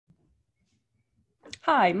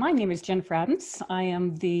Hi, my name is Jennifer Adams. I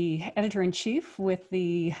am the editor-in-chief with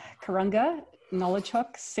the Karunga Knowledge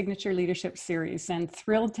Hook Signature Leadership Series, and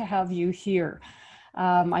thrilled to have you here.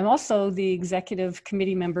 I'm also the executive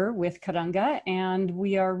committee member with Karunga, and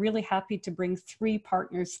we are really happy to bring three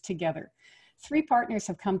partners together. Three partners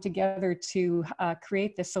have come together to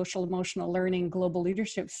create the Social Emotional Learning Global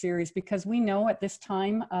Leadership Series because we know at this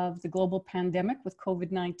time of the global pandemic with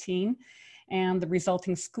COVID-19 and the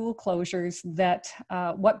resulting school closures that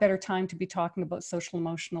what better time to be talking about social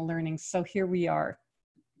emotional learning. So here we are.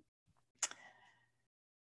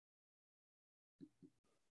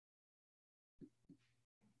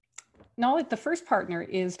 The first partner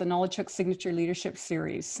is the Knowledge Hook Signature Leadership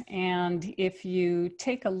Series. And if you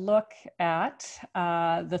take a look at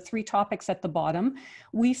the three topics at the bottom,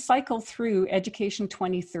 we cycle through Education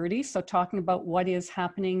 2030, so talking about what is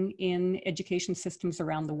happening in education systems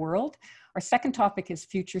around the world. Our second topic is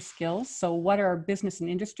future skills. So what are business and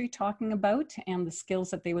industry talking about and the skills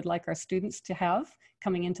that they would like our students to have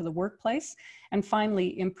coming into the workplace. And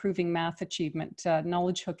finally, improving math achievement.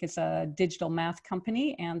 Knowledge Hook is a digital math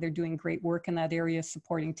company and they're doing great work in that area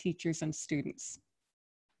supporting teachers and students.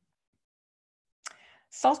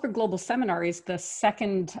 Salzburg Global Seminar is the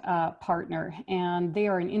second partner, and they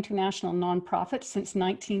are an international nonprofit since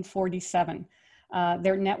 1947.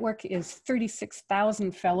 Their network is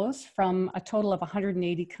 36,000 fellows from a total of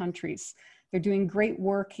 180 countries. They're doing great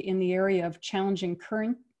work in the area of challenging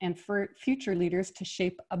current and future leaders to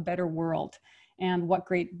shape a better world. And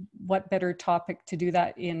what better topic to do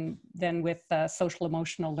that in than with social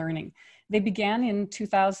emotional learning. They began in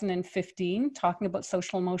 2015 talking about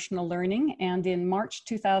social emotional learning, and in March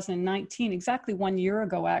 2019, exactly 1 year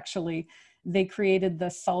ago actually, they created the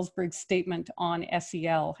Salzburg Statement on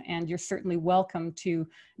SEL, and you're certainly welcome to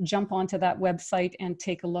jump onto that website and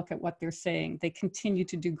take a look at what they're saying. They continue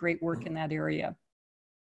to do great work in that area.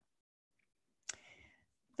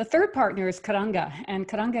 The third partner is Karunga, and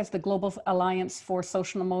Karunga is the Global Alliance for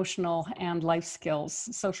Social Emotional and Life Skills,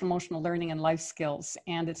 Social Emotional Learning and Life Skills.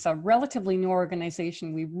 And it's a relatively new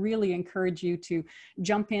organization. We really encourage you to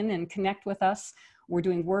jump in and connect with us. We're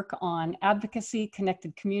doing work on advocacy,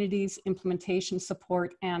 connected communities, implementation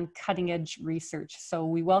support, and cutting edge research. So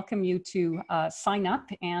we welcome you to sign up,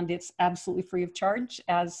 and it's absolutely free of charge,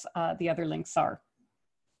 as the other links are.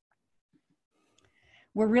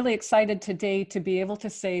 We're really excited today to be able to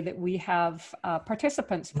say that we have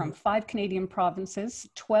participants from 5 Canadian provinces,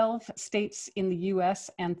 12 states in the US,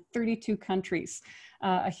 and 32 countries.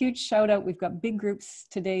 A huge shout out, we've got big groups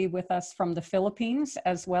today with us from the Philippines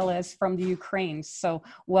as well as from the Ukraine. So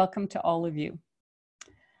welcome to all of you.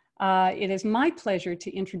 It is my pleasure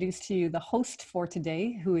to introduce to you the host for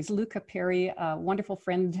today, who is Luca Perry, a wonderful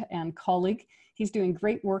friend and colleague. He's doing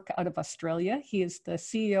great work out of Australia. He is the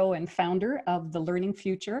CEO and founder of The Learning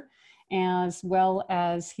Future, as well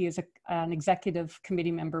as he is an executive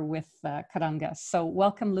committee member with Karunga. So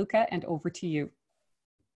welcome, Luca, and over to you.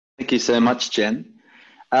 Thank you so much, Jen.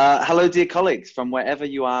 Hello, dear colleagues, from wherever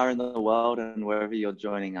you are in the world and wherever you're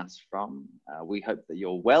joining us from. We hope that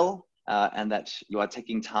you're well and that you are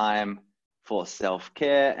taking time for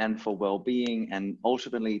self-care and for well-being, and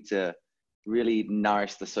ultimately to really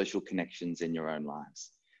nourish the social connections in your own lives.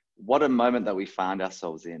 What a moment that we find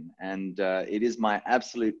ourselves in. And it is my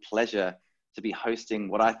absolute pleasure to be hosting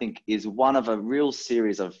what I think is one of a real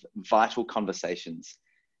series of vital conversations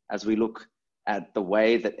as we look at the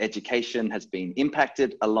way that education has been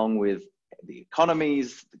impacted along with the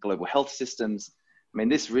economies, the global health systems. I mean,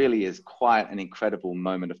 this really is quite an incredible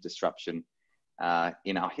moment of disruption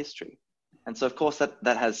in our history. And so, of course,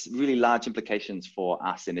 that has really large implications for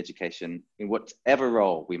us in education in whatever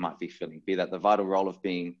role we might be filling, be that the vital role of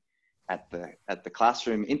being at the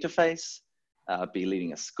classroom interface, be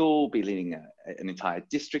leading a school, be leading an entire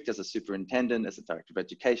district as a superintendent, as a director of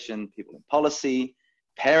education, people in policy,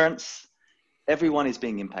 parents. Everyone is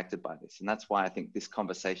being impacted by this. And that's why I think this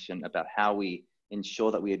conversation about how we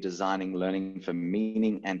ensure that we are designing learning for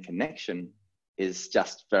meaning and connection is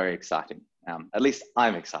just very exciting. At least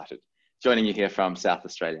I'm excited, joining you here from South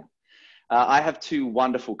Australia. I have two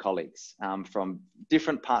wonderful colleagues from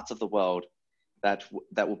different parts of the world that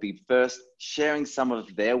will be first sharing some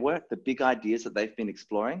of their work, the big ideas that they've been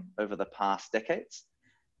exploring over the past decades,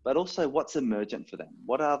 but also what's emergent for them.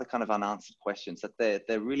 What are the kind of unanswered questions that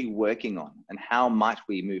they're really working on, and how might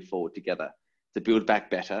we move forward together to build back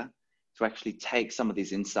better, to actually take some of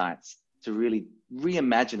these insights to really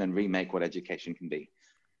reimagine and remake what education can be.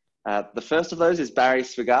 The first of those is Barry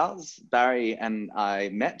Swigals. Barry and I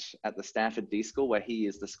met at the Stanford D School, where he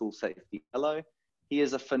is the School Safety Fellow. He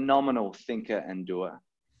is a phenomenal thinker and doer.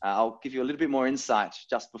 I'll give you a little bit more insight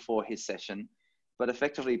just before his session, but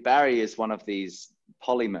effectively Barry is one of these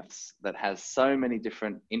polymaths that has so many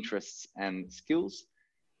different interests and skills.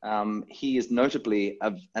 He is notably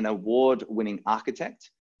an award-winning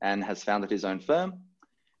architect and has founded his own firm.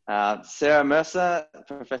 Sarah Mercer,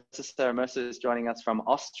 Professor Sarah Mercer is joining us from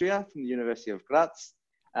Austria, from the University of Graz.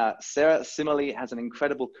 Sarah similarly has an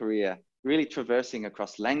incredible career, really traversing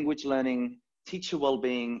across language learning, teacher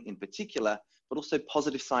well-being in particular, but also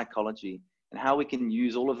positive psychology and how we can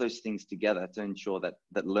use all of those things together to ensure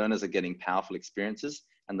that learners are getting powerful experiences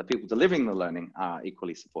and the people delivering the learning are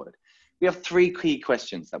equally supported. We have 3 key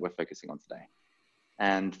questions that we're focusing on today.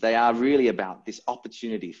 And they are really about this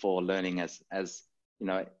opportunity for learning as you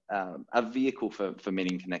know, a vehicle for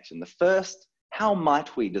meaning connection. The first, how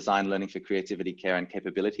might we design learning for creativity, care, and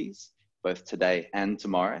capabilities, both today and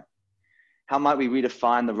tomorrow? How might we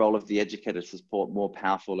redefine the role of the educator to support more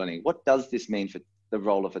powerful learning? What does this mean for the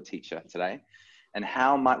role of a teacher today? And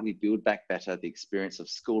how might we build back better the experience of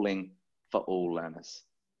schooling for all learners?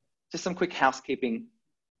 Just some quick housekeeping.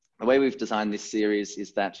 The way we've designed this series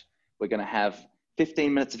is that we're going to have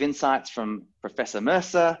 15 minutes of insights from Professor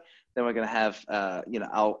Mercer. Then we're going to have, you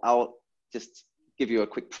know, I'll just give you a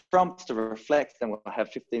quick prompt to reflect. Then we'll have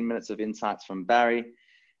 15 minutes of insights from Barry.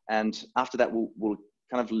 And after that, we'll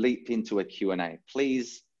kind of leap into a Q&A.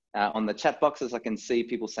 Please, on the chat boxes, I can see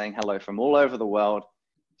people saying hello from all over the world.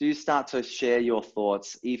 Do start to share your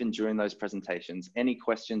thoughts even during those presentations. Any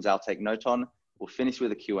questions I'll take note on. We'll finish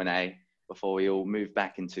with a Q&A before we all move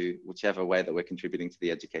back into whichever way that we're contributing to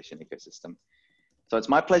the education ecosystem. So it's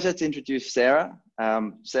my pleasure to introduce Sarah.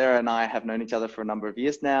 Sarah and I have known each other for a number of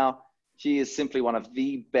years now. She is simply one of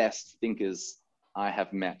the best thinkers I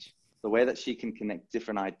have met. The way that she can connect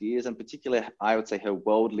different ideas, and particularly, I would say her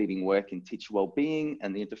world-leading work in teacher well-being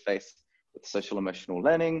and the interface with social emotional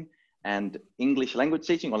learning and English language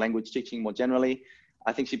teaching or language teaching more generally.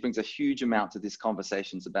 I think she brings a huge amount to these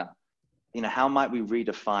conversations about, you know, how might we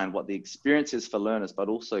redefine what the experience is for learners, but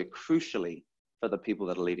also crucially for the people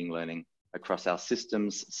that are leading learning across our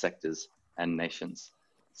systems, sectors, and nations.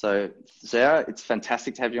 So Sarah, it's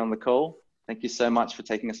fantastic to have you on the call. Thank you so much for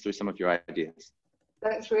taking us through some of your ideas.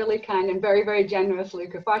 That's really kind and very, very generous,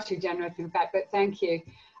 Luca, far too generous in fact, but thank you.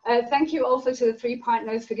 Thank you also to the 3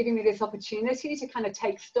 partners for giving me this opportunity to kind of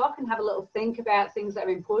take stock and have a little think about things that are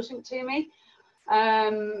important to me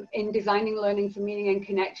in designing learning for meaning and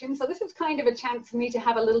connection. So this is kind of a chance for me to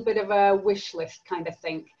have a little bit of a wish list kind of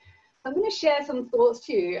think. So I'm going to share some thoughts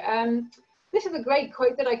to you. This is a great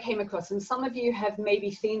quote that I came across, and some of you have maybe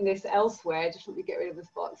seen this elsewhere. Just let me get rid of this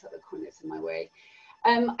box at the corner, it's in my way.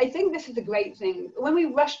 I think this is a great thing. When we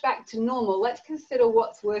rush back to normal, let's consider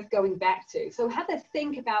what's worth going back to. So have a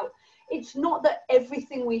think about, it's not that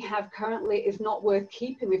everything we have currently is not worth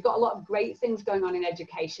keeping. We've got a lot of great things going on in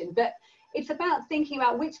education, but it's about thinking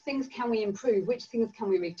about which things can we improve, which things can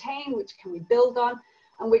we retain, which can we build on,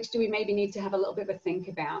 and which do we maybe need to have a little bit of a think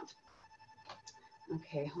about.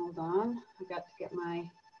 Okay, hold on. I've got to get my,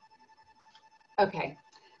 okay.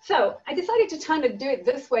 So I decided to kind of do it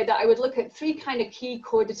this way, that I would look at 3 kind of key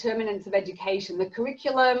core determinants of education: the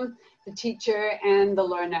curriculum, the teacher, and the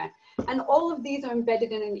learner. And all of these are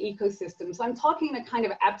embedded in an ecosystem. So I'm talking in a kind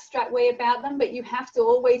of abstract way about them, but you have to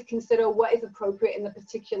always consider what is appropriate in the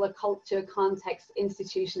particular culture, context,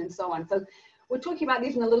 institution, and so on. So we're talking about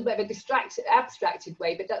these in a little bit of a abstracted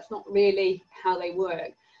way, but that's not really how they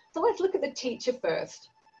work. So let's look at the teacher first.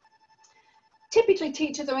 Typically,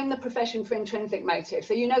 teachers are in the profession for intrinsic motive.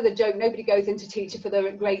 So you know the joke, nobody goes into teacher for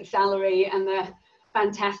the great salary and the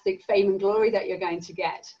fantastic fame and glory that you're going to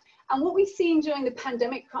get. And what we've seen during the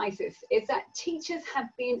pandemic crisis is that teachers have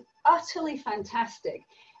been utterly fantastic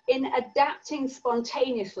in adapting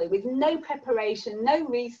spontaneously with no preparation, no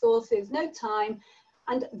resources, no time,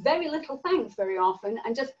 and very little thanks very often,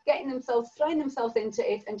 and just getting themselves, throwing themselves into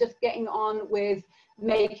it and just getting on with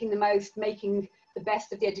making the most, making the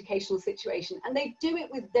best of the educational situation. And they do it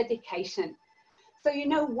with dedication. So you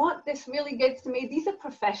know what this really gets to me? These are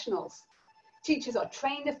professionals. Teachers are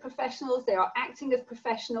trained as professionals, they are acting as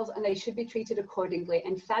professionals, and they should be treated accordingly.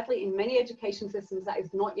 And sadly, in many education systems, that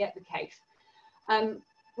is not yet the case.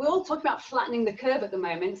 We're all talking about flattening the curve at the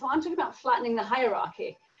moment, so I'm talking about flattening the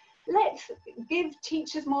hierarchy. Let's give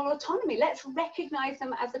teachers more autonomy. Let's recognize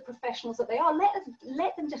them as the professionals that they are.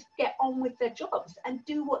 Let them just get on with their jobs and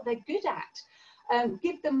do what they're good at.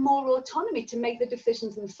 Give them more autonomy to make the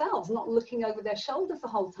decisions themselves, not looking over their shoulders the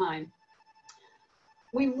whole time.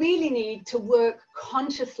 We really need to work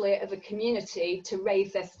consciously as a community to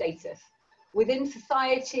raise their status within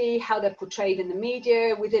society, how they're portrayed in the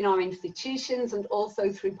media, within our institutions, and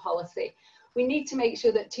also through policy. We need to make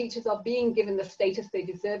sure that teachers are being given the status they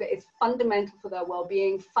deserve. It is fundamental for their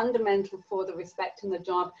well-being, fundamental for the respect in the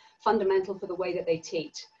job, fundamental for the way that they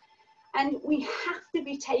teach. And we have to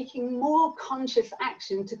be taking more conscious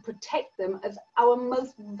action to protect them as our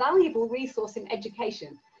most valuable resource in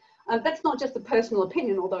education. That's not just a personal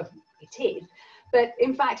opinion, although it is. But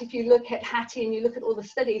in fact, if you look at Hattie and you look at all the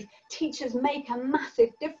studies, teachers make a massive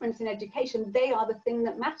difference in education. They are the thing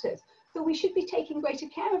that matters. So we should be taking greater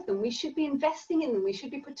care of them. We should be investing in them. We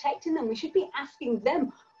should be protecting them. We should be asking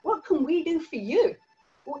them, what can we do for you?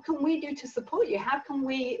 What can we do to support you? How can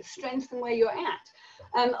we strengthen where you're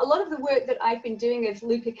at? A lot of the work that I've been doing, as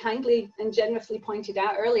Luca kindly and generously pointed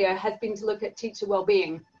out earlier, has been to look at teacher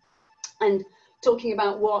well-being and talking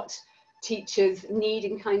about what teachers need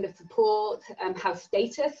in kind of support, how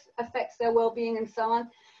status affects their well-being and so on.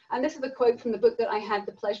 And this is a quote from the book that I had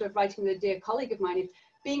the pleasure of writing with a dear colleague of mine, is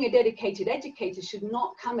being a dedicated educator should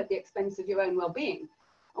not come at the expense of your own well-being.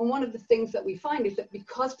 And one of the things that we find is that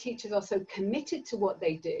because teachers are so committed to what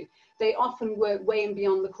they do, they often work way and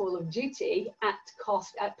beyond the call of duty at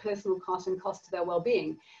cost, at personal cost and cost to their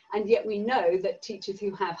well-being. And yet we know that teachers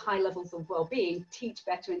who have high levels of well-being teach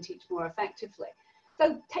better and teach more effectively.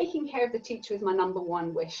 So taking care of the teacher is my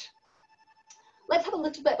 #1 wish. Let's have a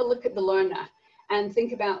little bit of a look at the learner and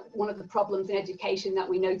think about one of the problems in education that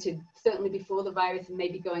we noted certainly before the virus and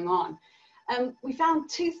maybe going on. We found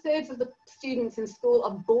 2/3 of the students in school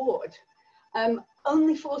are bored.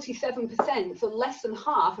 Only 47%, so less than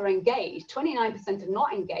half, are engaged. 29% are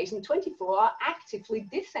not engaged, and 24% are actively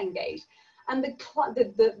disengaged. And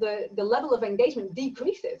the level of engagement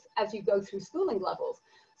decreases as you go through schooling levels.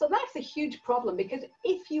 So that's a huge problem, because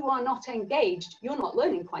if you are not engaged, you're not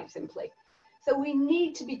learning, quite simply. So we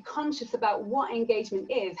need to be conscious about what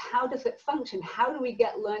engagement is. How does it function? How do we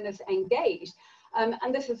get learners engaged?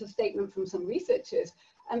 And this is a statement from some researchers.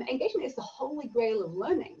 Engagement is the holy grail of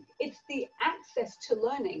learning. It's the access to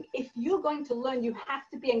learning. If you're going to learn, you have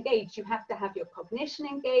to be engaged. You have to have your cognition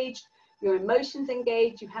engaged, your emotions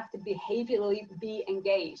engaged. You have to behaviorally be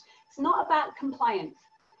engaged. It's not about compliance.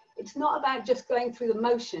 It's not about just going through the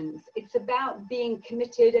motions. It's about being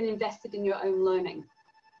committed and invested in your own learning.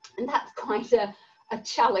 And that's quite a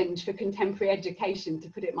challenge for contemporary education, to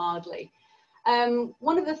put it mildly.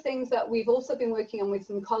 One of the things that we've also been working on with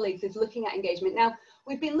some colleagues is looking at engagement. Now,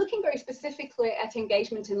 we've been looking very specifically at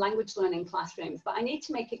engagement in language learning classrooms, but I need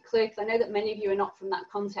to make it clear, because I know that many of you are not from that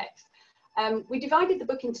context. We divided the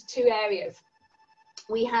book into 2 areas.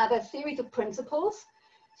 We have a series of principles,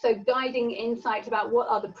 so guiding insights about what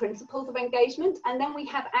are the principles of engagement, and then we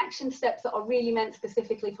have action steps that are really meant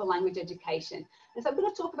specifically for language education. And so I'm going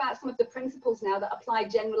to talk about some of the principles now that apply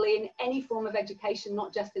generally in any form of education,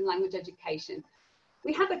 not just in language education.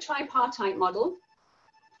 We have a tripartite model.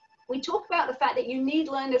 We talk about the fact that you need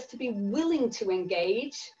learners to be willing to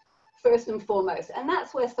engage first and foremost, and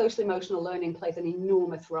that's where social emotional learning plays an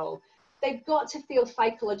enormous role. They've got to feel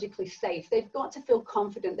psychologically safe. They've got to feel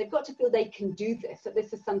confident. They've got to feel they can do this, that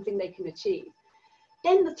this is something they can achieve.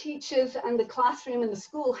 Then the teachers and the classroom and the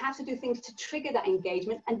school have to do things to trigger that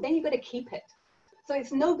engagement, and then you've got to keep it. So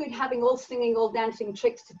it's no good having all singing, all dancing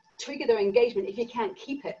tricks to trigger their engagement if you can't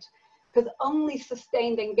keep it, because only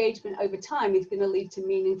sustained engagement over time is going to lead to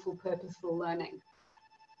meaningful, purposeful learning.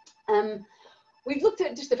 We've looked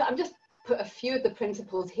at I'm just put a few of the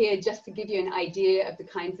principles here just to give you an idea of the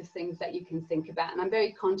kinds of things that you can think about. And I'm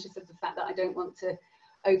very conscious of the fact that I don't want to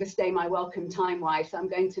overstay my welcome time-wise, so I'm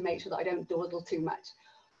going to make sure that I don't dawdle too much.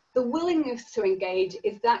 The willingness to engage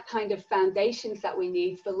is that kind of foundations that we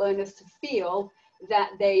need for learners to feel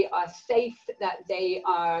that they are safe, that they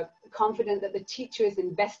are confident, that the teacher is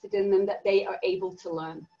invested in them, that they are able to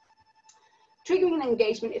learn. Triggering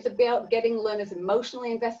engagement is about getting learners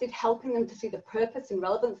emotionally invested, helping them to see the purpose and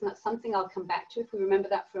relevance, and that's something I'll come back to if we remember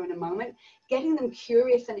that for in a moment. Getting them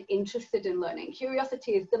curious and interested in learning.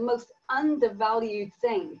 Curiosity is the most undervalued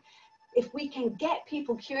thing. If we can get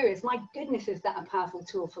people curious, my goodness, is that a powerful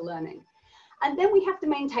tool for learning. And then we have to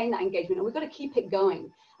maintain that engagement, and we've got to keep it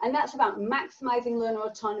going. And that's about maximizing learner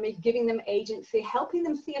autonomy, giving them agency, helping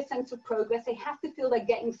them see a sense of progress. They have to feel they're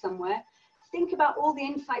getting somewhere. Think about all the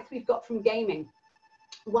insights we've got from gaming.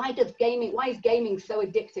 Why is gaming so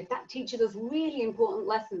addictive? That teaches us really important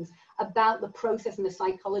lessons about the process and the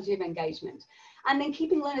psychology of engagement. And then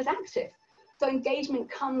keeping learners active. So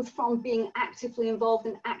engagement comes from being actively involved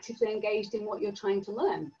and actively engaged in what you're trying to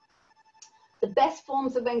learn. The best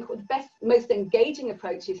forms of, most engaging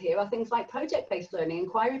approaches here are things like project-based learning,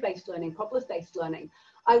 inquiry-based learning, problem-based learning.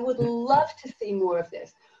 I would love to see more of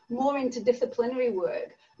this. more interdisciplinary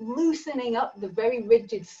work, loosening up the very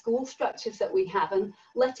rigid school structures that we have and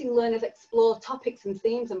letting learners explore topics and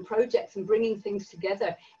themes and projects and bringing things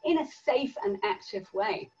together in a safe and active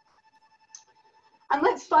way. And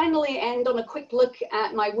let's finally end on a quick look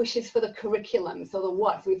at my wishes for the curriculum, so the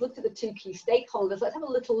what. We've looked at the two key stakeholders. Let's have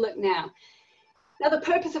a little look now. Now, the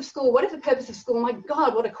purpose of school. What is the purpose of school? My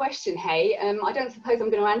God, what a question, hey. I don't suppose I'm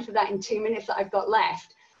going to answer that in 2 minutes that I've got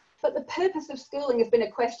left. But the purpose of schooling has been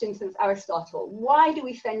a question since Aristotle. Why do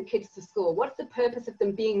we send kids to school? What's the purpose of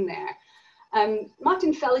them being there?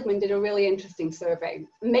 Martin Seligman did a really interesting survey.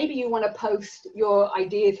 Maybe you want to post your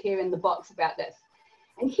ideas here in the box about this.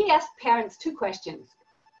 And he asked parents 2 questions.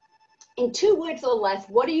 In 2 words or less,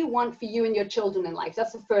 what do you want for you and your children in life?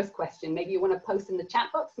 That's the first question. Maybe you want to post in the chat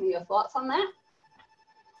box some of your thoughts on that.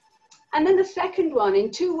 And then the second one,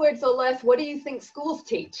 in 2 words or less, what do you think schools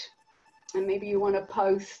teach? And maybe you want to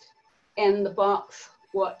post in the box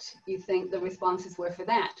what you think the responses were for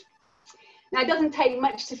that. Now, it doesn't take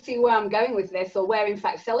much to see where I'm going with this, or where in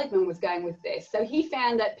fact Seligman was going with this. So he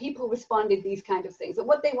found that people responded these kind of things, that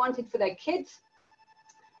what they wanted for their kids,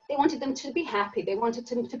 they wanted them to be happy, they wanted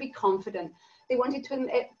them to be confident, they wanted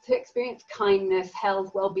to experience kindness,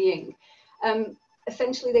 health, well-being.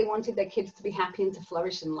 Essentially, they wanted their kids to be happy and to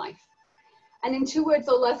flourish in life. And in 2 words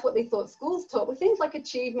or less, what they thought schools taught were things like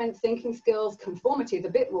achievement, thinking skills, conformity is a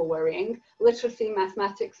bit more worrying, literacy,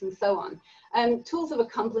 mathematics, and so on. Tools of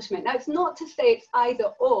accomplishment. Now, it's not to say it's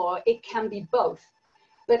either or, it can be both.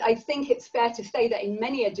 But I think it's fair to say that in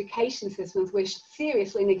many education systems, we're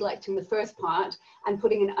seriously neglecting the first part and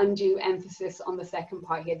putting an undue emphasis on the second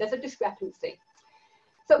part here. There's a discrepancy.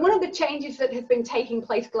 So one of the changes that has been taking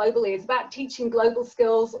place globally is about teaching global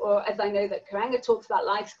skills, or as I know that Karanga talks about,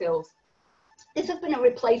 life skills. This has been a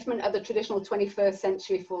replacement of the traditional 21st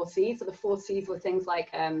century 4 C's. So the 4 C's were things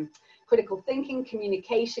like critical thinking,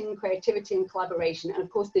 communication, creativity, and collaboration, and of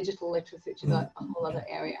course, digital literacy, which is a whole other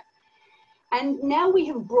area. And now we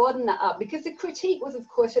have broadened that up, because the critique was, of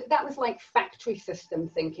course, that was like factory system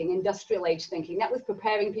thinking, industrial age thinking. That was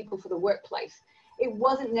preparing people for the workplace. It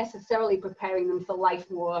wasn't necessarily preparing them for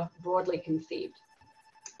life more broadly conceived.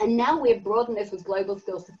 And now we have broadened this with global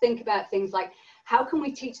skills to think about things like, how can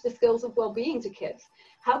we teach the skills of well-being to kids?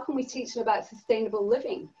 How can we teach them about sustainable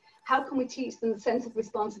living? How can we teach them the sense of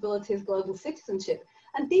responsibility as global citizenship?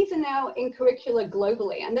 And these are now in curricula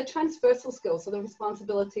globally, and they're transversal skills, so the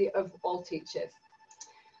responsibility of all teachers.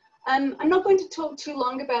 I'm not going to talk too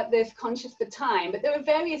long about this, conscious for time, but there are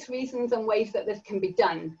various reasons and ways that this can be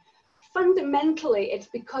done. Fundamentally, it's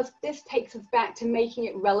because this takes us back to making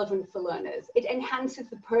it relevant for learners. It enhances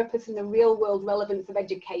the purpose and the real world relevance of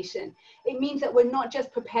education. It means that we're not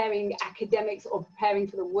just preparing academics or preparing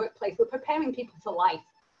for the workplace, we're preparing people for life.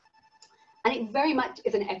 And it very much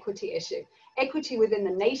is an equity issue. Equity within the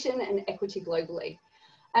nation and equity globally.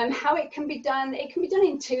 How it can be done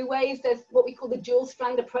in 2 ways. There's what we call the dual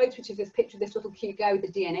strand approach, which is this picture of this little cute guy with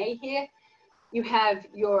the DNA here. You have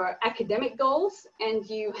your academic goals and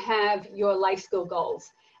you have your life skill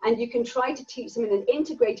goals. And you can try to teach them in an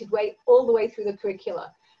integrated way all the way through the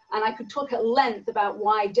curricula. And I could talk at length about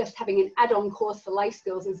why just having an add-on course for life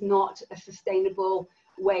skills is not a sustainable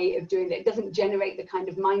way of doing it. It doesn't generate the kind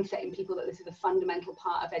of mindset in people that this is a fundamental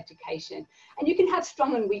part of education. And you can have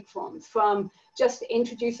strong and weak forms, from just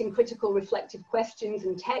introducing critical reflective questions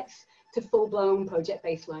and texts to full-blown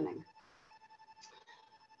project-based learning.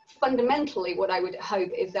 Fundamentally, what I would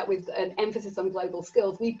hope is that with an emphasis on global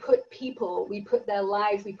skills, we put people, we put their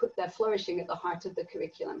lives, we put their flourishing at the heart of the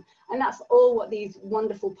curriculum. And that's all what these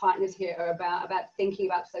wonderful partners here are about thinking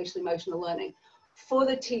about social emotional learning for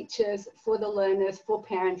the teachers, for the learners, for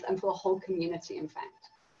parents, and for the whole community, in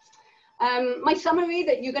fact. My summary,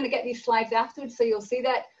 that you're going to get these slides afterwards, so you'll see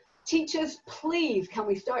that. Teachers, please, can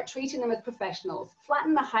we start treating them as professionals?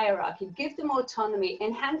 Flatten the hierarchy, give them autonomy,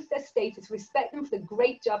 enhance their status, respect them for the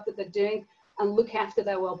great job that they're doing, and look after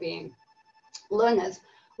their well-being. Learners,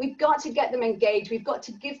 we've got to get them engaged. We've got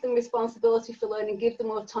to give them responsibility for learning, give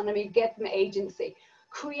them autonomy, get them agency.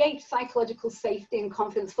 Create psychological safety and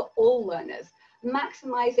confidence for all learners.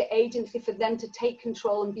 Maximize the agency for them to take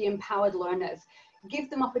control and be empowered learners.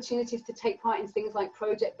 Give them opportunities to take part in things like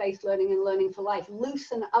project-based learning and learning for life.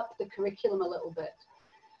 Loosen up the curriculum a little bit.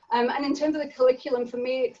 And in terms of the curriculum, for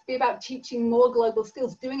me, it's be about teaching more global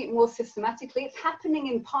skills, doing it more systematically. It's happening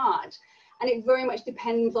in part, and it very much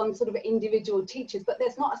depends on sort of individual teachers, but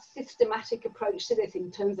there's not a systematic approach to this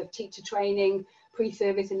in terms of teacher training,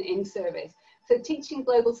 pre-service and in-service. So teaching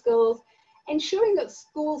global skills, ensuring that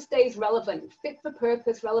school stays relevant, fit for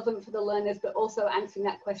purpose, relevant for the learners, but also answering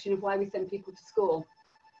that question of why we send people to school.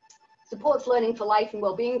 supports learning for life and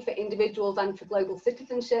well-being for individuals and for global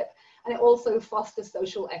citizenship. And it also fosters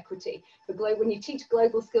social equity. When you teach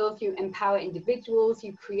global skills, you empower individuals,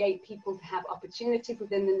 you create people to have opportunities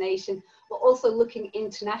within the nation, but also looking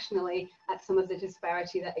internationally at some of the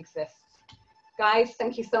disparity that exists. Guys,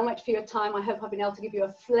 thank you so much for your time. I hope I've been able to give you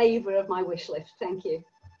a flavor of my wish list. Thank you.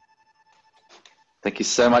 Thank you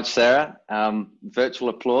so much, Sarah. Virtual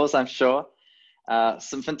applause, I'm sure.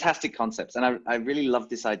 Some fantastic concepts. And I really love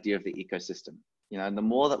this idea of the ecosystem. You know, and the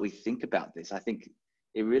more that we think about this, I think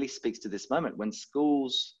it really speaks to this moment when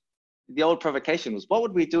schools, the old provocation was, what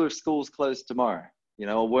would we do if schools closed tomorrow, you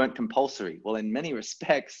know, or weren't compulsory? Well, in many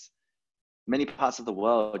respects, many parts of the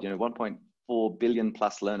world, you know, 1.4 billion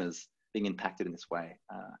plus learners being impacted in this way.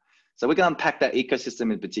 So we're going to unpack that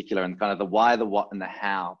ecosystem in particular and kind of the why, the what, and the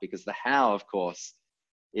how, because the how, of course,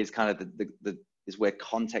 is kind of is where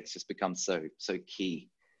context just becomes so key.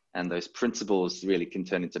 And those principles really can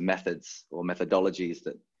turn into methods or methodologies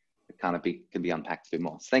that kind of can be unpacked a bit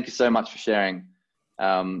more. So thank you so much for sharing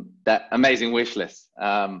that amazing wish list.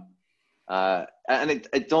 And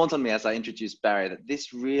it dawned on me as I introduced Barry that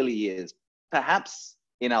this really is, perhaps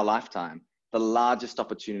in our lifetime, the largest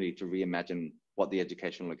opportunity to reimagine what the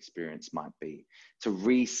educational experience might be, to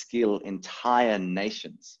re-skill entire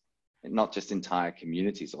nations, not just entire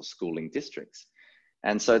communities or schooling districts.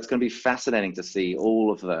 And so it's going to be fascinating to see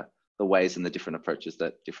all of the ways and the different approaches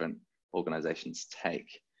that different organizations take.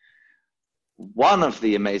 One of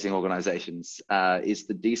the amazing organizations is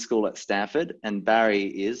the D School at Stanford, and Barry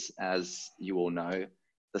is, as you all know,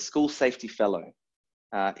 the School Safety Fellow.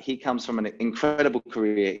 He comes from an incredible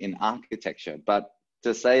career in architecture, but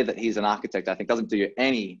to say that he's an architect, I think doesn't do you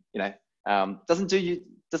any, you know, doesn't do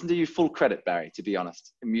you full credit, Barry, to be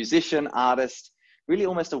honest. A musician, artist, really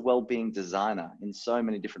almost a well-being designer in so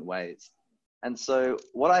many different ways. And so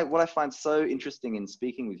what I find so interesting in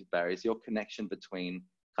speaking with you, Barry, is your connection between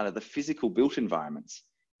kind of the physical built environments,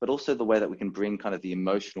 but also the way that we can bring kind of the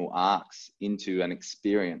emotional arcs into an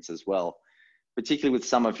experience as well, particularly with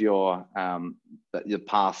some of your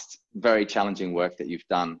past very challenging work that you've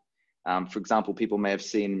done. For example, people may have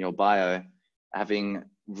seen in your bio, having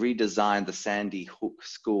redesigned the Sandy Hook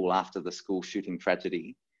School after the school shooting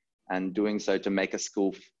tragedy, and doing so to make a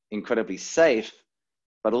school incredibly safe,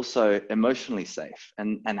 but also emotionally safe.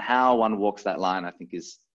 And how one walks that line, I think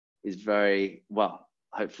is very, well,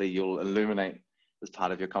 hopefully you'll illuminate as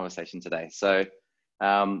part of your conversation today. So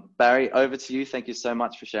Barry, over to you. Thank you so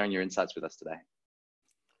much for sharing your insights with us today.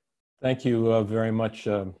 Thank you very much,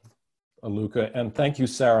 Luca, and thank you,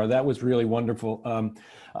 Sarah. That was really wonderful.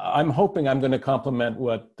 I'm hoping I'm going to complement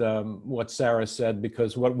what Sarah said,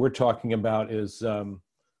 because what we're talking about is,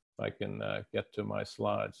 if I can get to my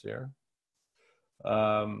slides here.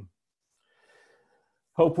 I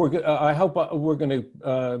hope we're going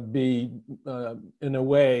to be, in a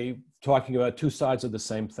way, talking about two sides of the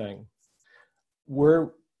same thing. We're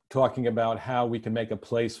talking about how we can make a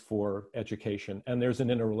place for education, and there's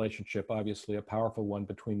an interrelationship, obviously a powerful one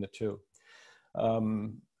between the two.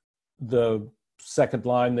 The second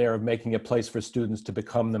line there of making a place for students to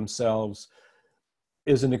become themselves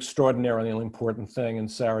is an extraordinarily important thing,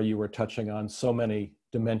 and Sarah, you were touching on so many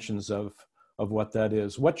dimensions of what that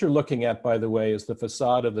is. What you're looking at, by the way, is the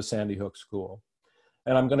facade of the Sandy Hook School.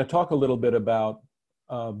 And I'm going to talk a little bit about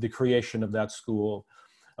the creation of that school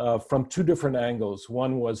from two different angles.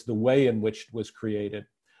 One was the way in which it was created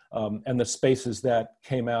and the spaces that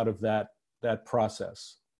came out of that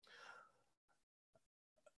process.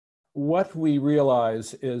 What we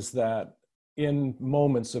realize is that in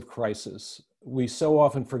moments of crisis, we so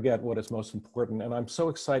often forget what is most important. And I'm so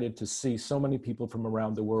excited to see so many people from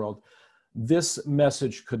around the world. This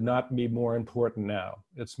message could not be more important now.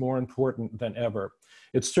 It's more important than ever.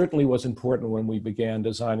 It certainly was important when we began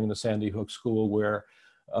designing the Sandy Hook School, where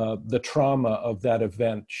the trauma of that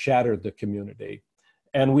event shattered the community.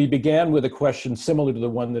 And we began with a question similar to the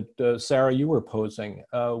one that Sarah, you were posing.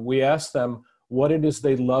 We asked them what it is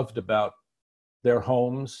they loved about their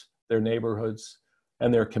homes, their neighborhoods,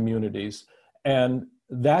 and their communities. And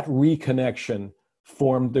that reconnection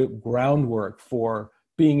formed the groundwork for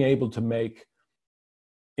being able to make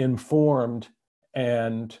informed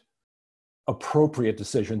and appropriate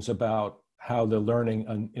decisions about how the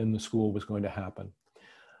learning in the school was going to happen.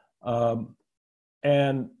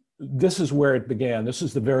 And this is where it began. This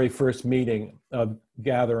is the very first meeting of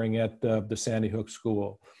gathering at the Sandy Hook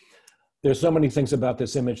School. There's so many things about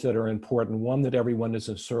this image that are important. One, that everyone is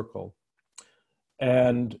a circle.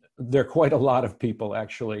 And there are quite a lot of people,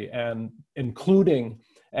 actually, and including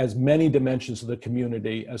as many dimensions of the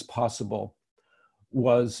community as possible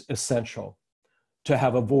was essential to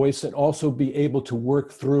have a voice and also be able to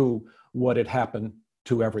work through what had happened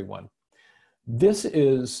to everyone. This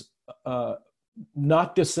is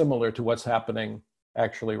not dissimilar to what's happening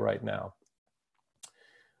actually right now.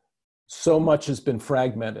 So much has been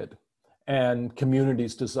fragmented and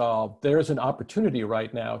communities dissolved. There's an opportunity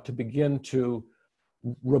right now to begin to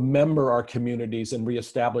remember our communities and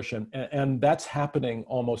reestablish them. And that's happening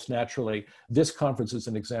almost naturally. This conference is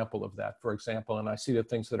an example of that, for example, and I see the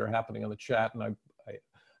things that are happening on the chat, and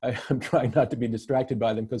I'm trying not to be distracted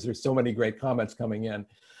by them because there's so many great comments coming in,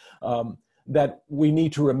 that we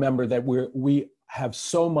need to remember that we have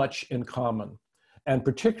so much in common, and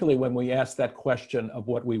particularly when we ask that question of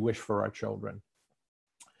what we wish for our children.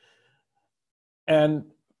 And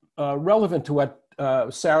relevant to what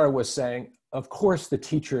Sarah was saying, of course the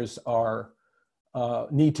teachers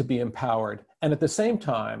need to be empowered. And at the same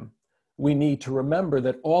time, we need to remember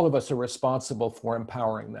that all of us are responsible for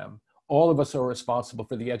empowering them. All of us are responsible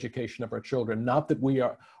for the education of our children. Not that we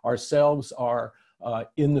ourselves are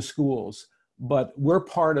in the schools, but we're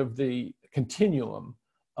part of the continuum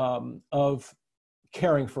of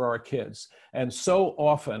caring for our kids. And so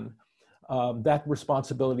often that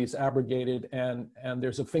responsibility is abrogated, and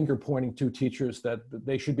there's a finger pointing to teachers that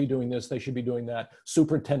they should be doing this, they should be doing that,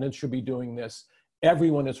 superintendents should be doing this.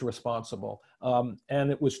 Everyone is responsible.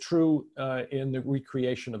 And it was true in the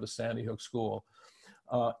recreation of the Sandy Hook School.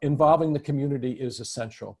 Involving the community is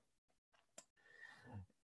essential.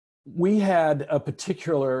 We had a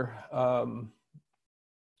particular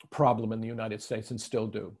problem in the United States, and still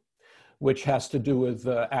do, which has to do with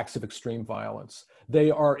acts of extreme violence.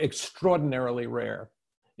 They are extraordinarily rare.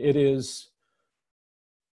 It is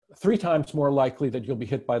 3 times more likely that you'll be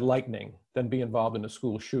hit by lightning than be involved in a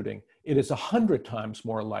school shooting. It is 100 times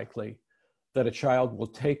more likely that a child will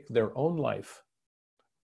take their own life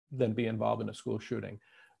than be involved in a school shooting.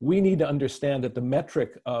 We need to understand that the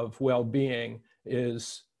metric of well-being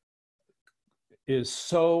is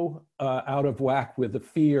so out of whack with the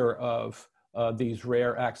fear of these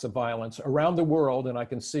rare acts of violence around the world, and I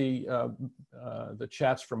can see the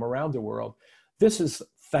chats from around the world. This is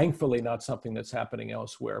thankfully not something that's happening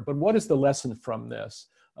elsewhere. But what is the lesson from this?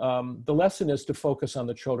 The lesson is to focus on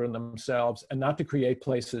the children themselves and not to create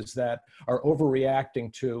places that are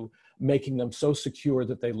overreacting to making them so secure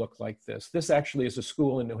that they look like this. This actually is a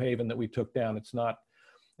school in New Haven that we took down. It's not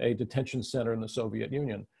a detention center in the Soviet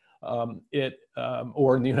Union,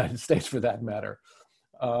 or in the United States for that matter.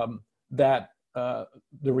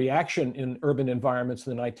 The reaction in urban environments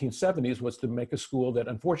in the 1970s was to make a school that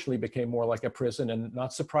unfortunately became more like a prison, and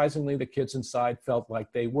not surprisingly, the kids inside felt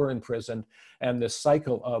like they were imprisoned, and this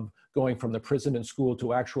cycle of going from the prison and school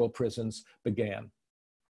to actual prisons began.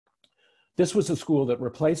 This was a school that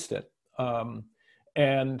replaced it,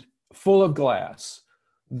 and full of glass.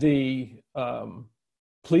 The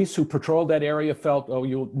police who patrolled that area felt, oh,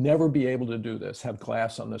 you'll never be able to do this, have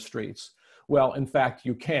glass on the streets. Well, in fact,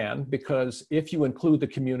 you can, because if you include the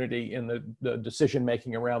community in the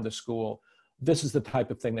decision-making around the school, this is the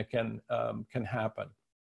type of thing that can happen.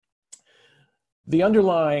 The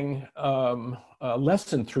underlying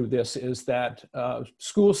lesson through this is that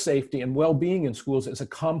school safety and well-being in schools is a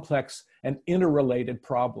complex and interrelated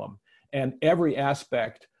problem, and every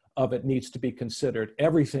aspect of it needs to be considered.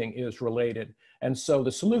 Everything is related. And so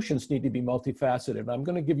the solutions need to be multifaceted. I'm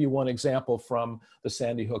going to give you one example from the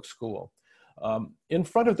Sandy Hook School. In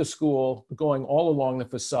front of the school, going all along the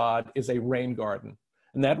facade, is a rain garden.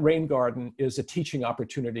 And that rain garden is a teaching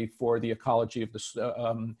opportunity for the ecology of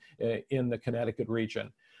in the Connecticut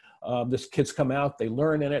region. The kids come out, they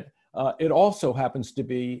learn in it. It also happens to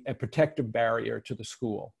be a protective barrier to the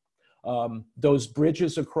school. Those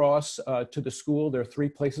bridges across to the school, there are 3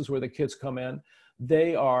 places where the kids come in.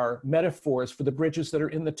 They are metaphors for the bridges that are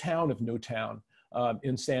in the town of Newtown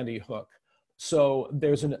in Sandy Hook. So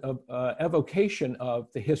there's an evocation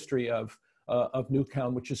of the history of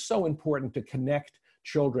Newtown, which is so important to connect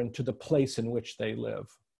children to the place in which they live.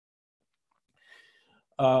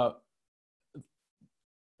 And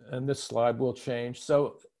this slide will change.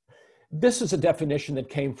 So this is a definition that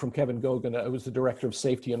came from Kevin Gogan, who was the director of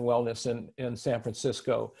safety and wellness in San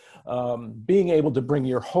Francisco. Being able to bring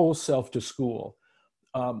your whole self to school.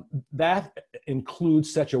 That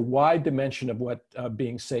includes such a wide dimension of what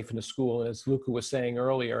being safe in a school. And as Luca was saying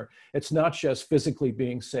earlier, it's not just physically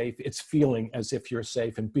being safe, it's feeling as if you're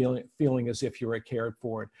safe and feeling as if you're cared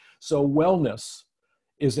for. So wellness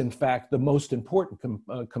is in fact the most important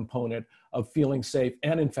component of feeling safe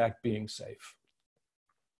and in fact being safe.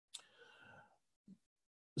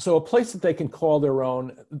 So a place that they can call their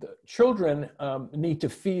own. The children need to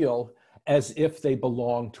feel as if they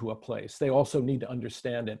belong to a place. They also need to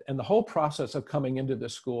understand it. And the whole process of coming into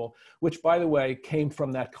this school, which by the way, came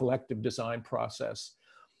from that collective design process,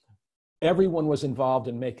 everyone was involved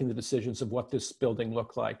in making the decisions of what this building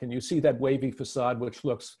looked like. And you see that wavy facade, which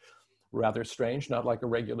looks rather strange, not like a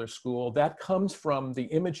regular school. That comes from the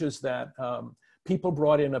images that people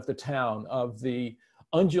brought in of the town, of the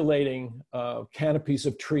undulating canopies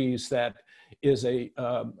of trees that is a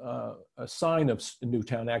sign of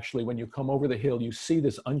Newtown. Actually, when you come over the hill, you see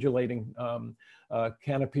this undulating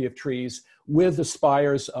canopy of trees with the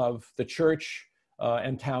spires of the church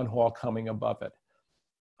and town hall coming above it.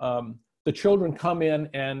 The children come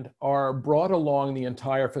in and are brought along the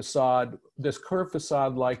entire facade, this curved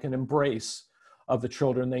facade like an embrace of the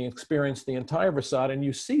children. They experience the entire facade, and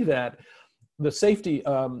you see that the safety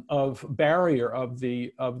of barrier of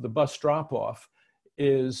the bus drop-off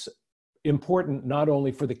is important not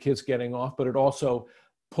only for the kids getting off, but it also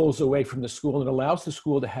pulls away from the school and allows the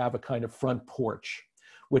school to have a kind of front porch,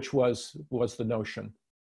 which was the notion.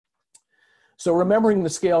 So remembering the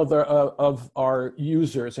scale of our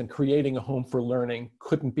users and creating a home for learning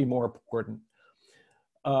couldn't be more important.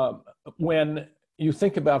 When you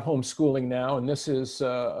think about homeschooling now, and this is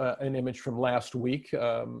an image from last week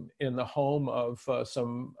in the home of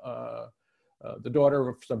the daughter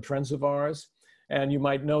of some friends of ours, and you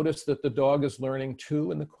might notice that the dog is learning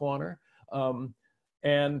too in the corner.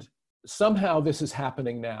 And somehow this is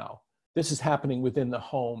happening now. This is happening within the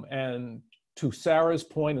home. And to Sarah's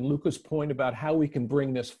point and Luca's point about how we can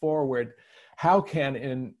bring this forward, how can,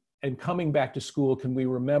 in coming back to school, can we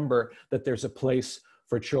remember that there's a place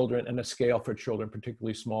for children and a scale for children,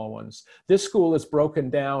 particularly small ones? This school is broken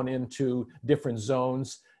down into different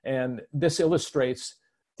zones, and this illustrates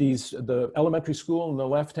the elementary school on the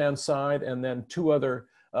left-hand side, and then two other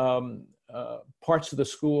parts of the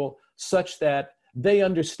school, such that they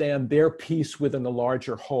understand their piece within the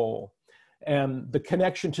larger whole. And the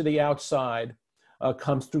connection to the outside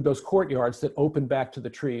comes through those courtyards that open back to the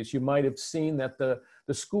trees. You might have seen that the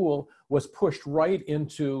school was pushed right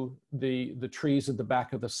into the trees at the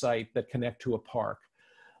back of the site that connect to a park.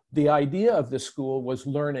 The idea of this school was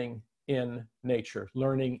learning in nature,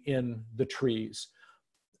 learning in the trees.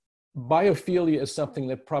 Biophilia is something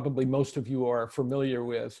that probably most of you are familiar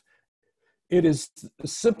with. It is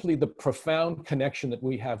simply the profound connection that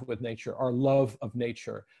we have with nature, our love of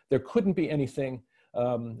nature. There couldn't be anything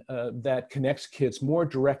that connects kids more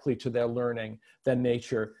directly to their learning than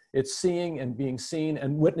nature. It's seeing and being seen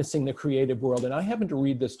and witnessing the creative world. And I happened to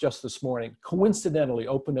read this just this morning, coincidentally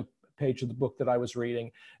opened a page of the book that I was reading,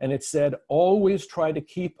 and it said, "Always try to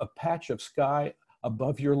keep a patch of sky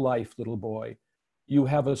above your life, little boy. You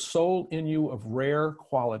have a soul in you of rare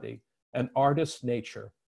quality, an artist's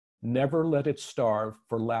nature. Never let it starve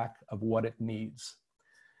for lack of what it needs."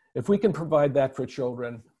 If we can provide that for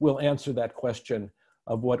children, we'll answer that question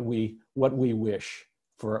of what we wish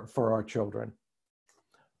for our children.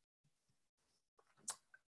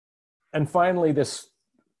 And finally, this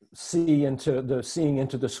seeing into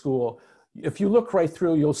the school. If you look right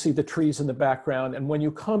through, you'll see the trees in the background. And when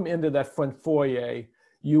you come into that front foyer,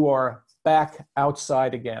 you are back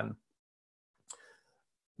outside again.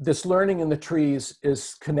 This learning in the trees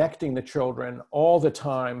is connecting the children all the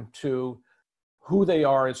time to who they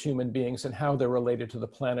are as human beings and how they're related to the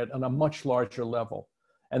planet on a much larger level.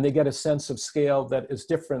 And they get a sense of scale that is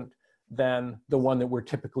different than the one that we're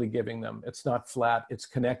typically giving them. It's not flat, it's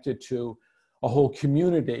connected to a whole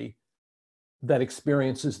community that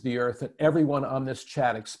experiences the earth, and everyone on this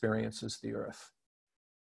chat experiences the earth.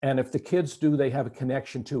 And if the kids do, they have a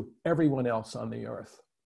connection to everyone else on the earth.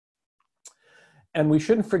 And we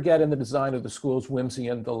shouldn't forget in the design of the school's whimsy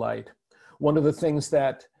and delight. One of the things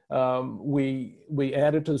that we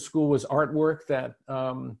added to the school was artwork that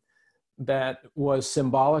was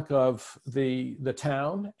symbolic of the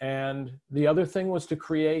town. And the other thing was to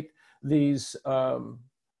create these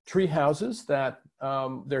tree houses that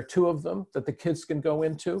there are two of them that the kids can go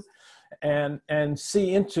into and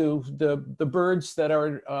see into the birds that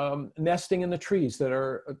are nesting in the trees that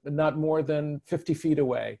are not more than 50 feet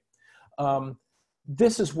away.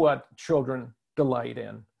 This is what children delight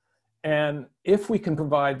in. And if we can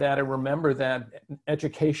provide that and remember that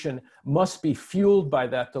education must be fueled by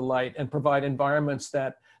that delight and provide environments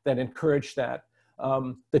that encourage that,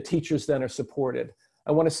 the teachers then are supported.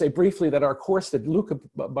 I want to say briefly that our course that Luca,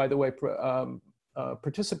 by the way,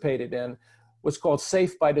 participated in was called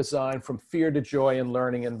Safe by Design, From Fear to Joy in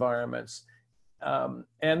Learning Environments.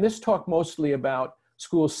 And this talked mostly about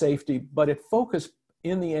school safety, but it focused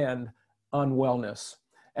in the end on wellness.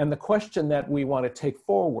 And the question that we want to take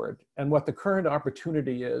forward and what the current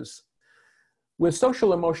opportunity is, with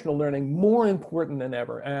social emotional learning more important than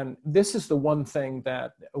ever. And this is the one thing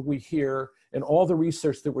that we hear in all the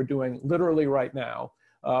research that we're doing literally right now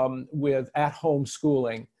with at-home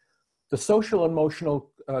schooling. The social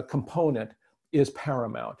emotional component is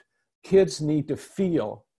paramount. Kids need to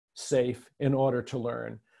feel safe in order to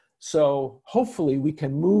learn. So hopefully we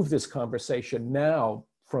can move this conversation now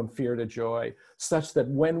from fear to joy, such that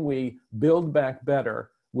when we build back better,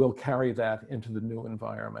 we'll carry that into the new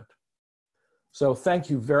environment. So thank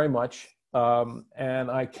you very much. And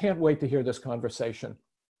I can't wait to hear this conversation.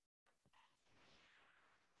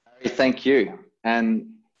 Thank you.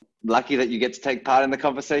 And lucky that you get to take part in the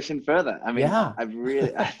conversation further. I mean, yeah.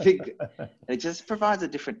 I think it just provides a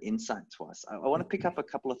different insight to us. I want to pick up a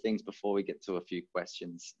couple of things before we get to a few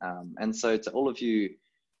questions. And so to all of you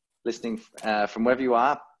listening from wherever you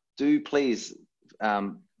are, do please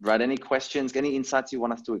write any questions, any insights you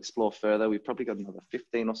want us to explore further. We've probably got another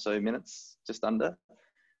 15 or so minutes, just under,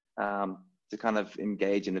 to kind of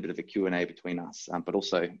engage in a bit of a Q&A between us, but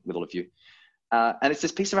also with all of you. And it's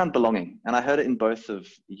this piece around belonging. And I heard it in both of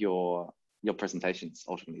your presentations,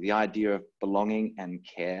 ultimately, the idea of belonging and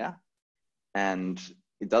care. And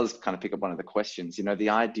it does kind of pick up one of the questions, you know, the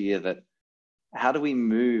idea that how do we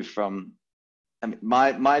move from, I mean,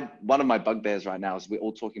 one of my bugbears right now is we're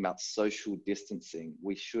all talking about social distancing.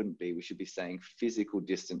 We shouldn't be. We should be saying physical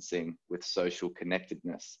distancing with social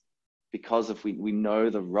connectedness, because if we know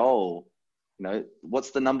the role, you know,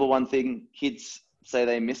 what's the number one thing kids say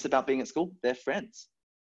they miss about being at school? Their friends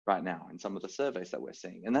right now in some of the surveys that we're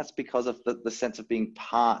seeing. And that's because of the sense of being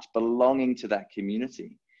part, belonging to that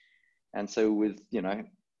community. And so with, you know,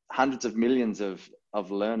 hundreds of millions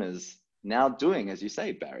of learners now doing, as you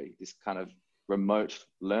say, Barry, this kind of remote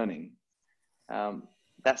learning,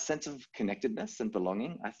 that sense of connectedness and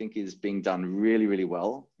belonging, I think, is being done really, really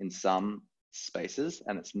well in some spaces,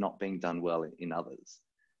 and it's not being done well in others.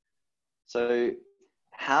 So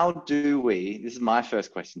how do we, this is my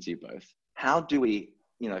first question to you both, how do we,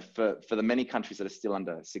 you know, for the many countries that are still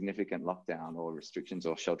under significant lockdown or restrictions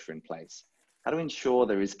or shelter in place, how do we ensure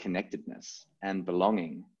there is connectedness and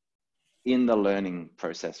belonging in the learning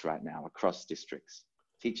process right now across districts?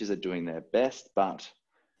 Teachers are doing their best, but,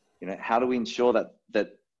 you know, how do we ensure that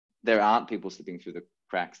there aren't people slipping through the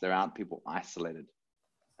cracks, there aren't people isolated,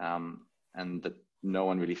 and that no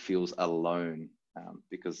one really feels alone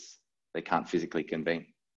because they can't physically convene?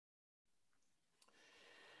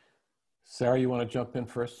 Sarah, you want to jump in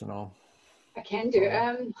first and I'll... I can do.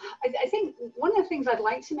 I think one of the things I'd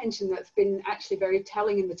like to mention that's been actually very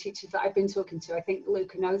telling in the teachers that I've been talking to, I think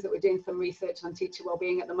Luca knows that we're doing some research on teacher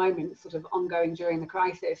wellbeing at the moment, sort of ongoing during the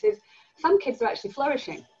crisis, is some kids are actually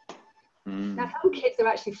flourishing. Now, some kids are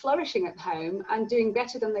actually flourishing at home and doing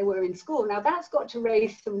better than they were in school. Now, that's got to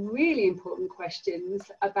raise some really important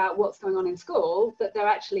questions about what's going on in school, that they're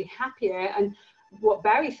actually happier. And what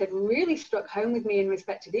Barry said really struck home with me in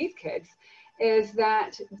respect to these kids is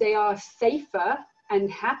that they are safer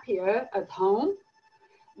and happier at home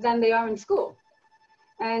than they are in school.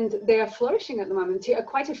 And they are flourishing at the moment.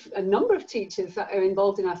 Quite a number of teachers that are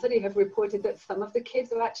involved in our study have reported that some of the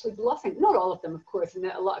kids are actually blossoming. Not all of them, of course, and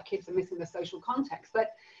a lot of kids are missing the social context.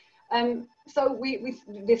 But so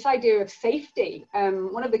this idea of safety,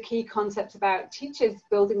 one of the key concepts about teachers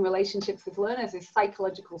building relationships with learners is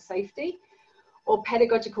psychological safety or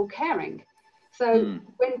pedagogical caring. So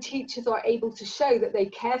when teachers are able to show that they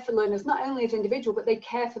care for learners, not only as individuals, but they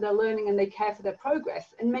care for their learning and they care for their progress.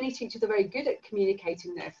 And many teachers are very good at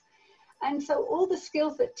communicating this. And so all the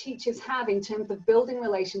skills that teachers have in terms of building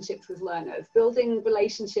relationships with learners, building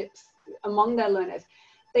relationships among their learners,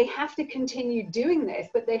 they have to continue doing this,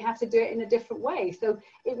 but they have to do it in a different way. So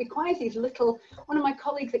it requires these little, one of my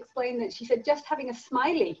colleagues explained that she said, just having a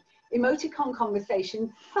smiley emoticon conversation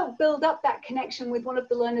helped build up that connection with one of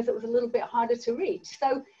the learners that was a little bit harder to reach.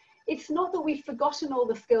 So it's not that we've forgotten all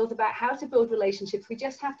the skills about how to build relationships, we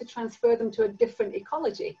just have to transfer them to a different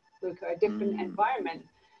ecology, Luca, a different environment.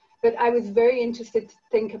 But I was very interested to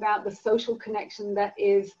think about the social connection that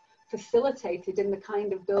is facilitated in the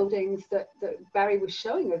kind of buildings that Barry was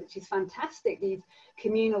showing us, which is fantastic, these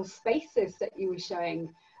communal spaces that you were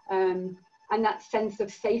showing, and that sense of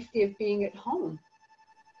safety of being at home.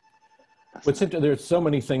 There's so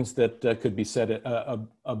many things that could be said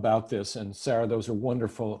about this, and Sarah, those are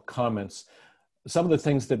wonderful comments. Some of the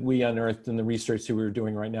things that we unearthed in the research that we were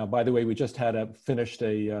doing right now, by the way, we just finished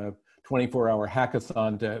a 24-hour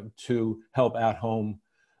hackathon to help at-home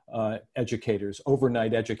educators,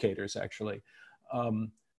 overnight educators actually.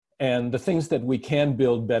 And the things that we can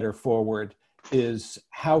build better forward is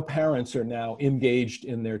how parents are now engaged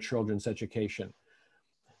in their children's education.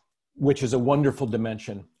 which is a wonderful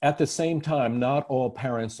dimension. At the same time, not all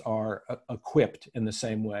parents are equipped in the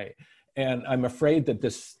same way. And I'm afraid that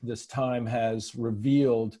this time has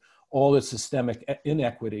revealed all the systemic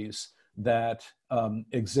inequities that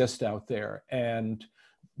exist out there. And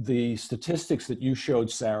the statistics that you showed,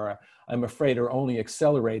 Sarah, I'm afraid are only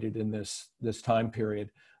accelerated in this time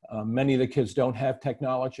period. Many of the kids don't have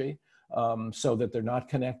technology, so that they're not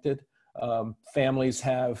connected. Families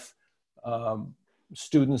have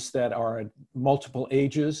students that are at multiple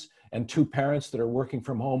ages and two parents that are working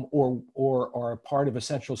from home or are a part of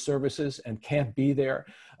essential services and can't be there.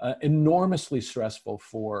 Enormously stressful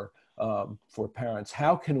for parents.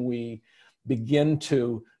 How can we begin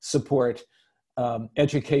to support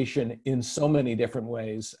education in so many different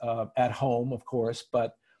ways, at home, of course,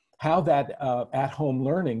 but how that at-home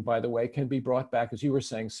learning, by the way, can be brought back, as you were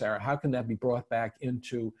saying, Sarah, how can that be brought back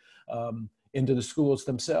into the schools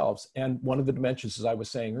themselves? And one of the dimensions, as I was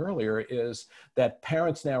saying earlier, is that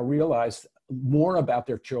parents now realize more about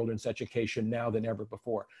their children's education now than ever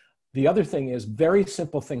before. The other thing is very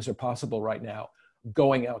simple things are possible right now.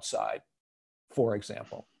 Going outside, for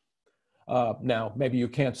example. Now, maybe you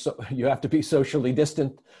can't, you have to be socially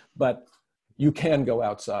distant, but you can go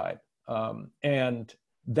outside. And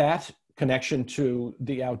that connection to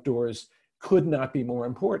the outdoors could not be more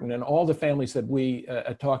important. And all the families that we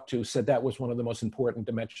talked to said that was one of the most important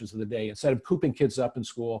dimensions of the day. Instead of cooping kids up in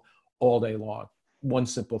school all day long, one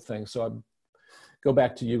simple thing. So I'll go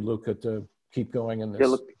back to you, Luca, to keep going in this. Yeah,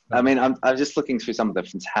 look, I mean, I'm just looking through some of the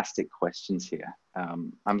fantastic questions here.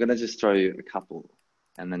 I'm going to just throw you a couple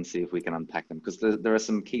and then see if we can unpack them, because there are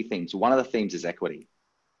some key themes. One of the themes is equity,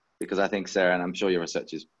 because I think, Sarah, and I'm sure your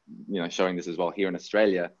research is showing this as well, here in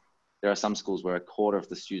Australia, there are some schools where a quarter of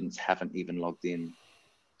the students haven't even logged in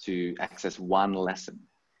to access one lesson.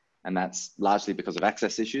 And that's largely because of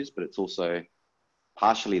access issues, but it's also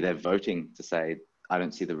partially they're voting to say, I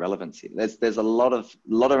don't see the relevancy. There's a lot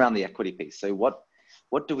around the equity piece. So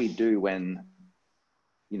what do we do when,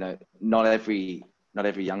 not every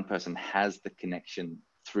young person has the connection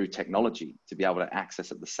through technology to be able to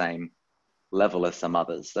access at the same level as some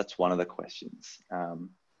others? That's one of the questions.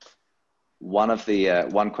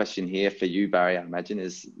 One question here for you, Barry, I imagine,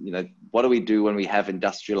 is, what do we do when we have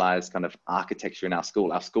industrialized kind of architecture in our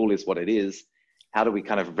school? Our school is what it is. How do we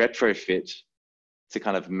kind of retrofit to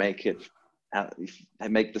kind of make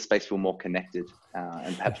the space feel more connected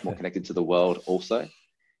and perhaps more connected to the world also,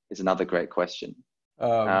 is another great question.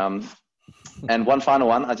 And one final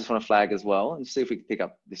one I just want to flag as well, and see if we can pick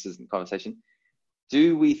up this as a conversation.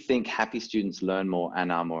 Do we think happy students learn more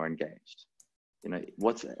and are more engaged?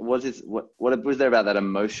 What was there about that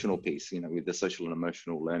emotional piece, with the social and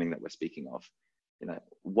emotional learning that we're speaking of?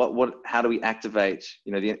 How do we activate,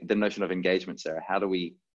 the notion of engagement, Sarah? How do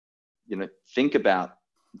we, think about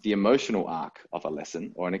the emotional arc of a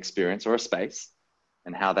lesson or an experience or a space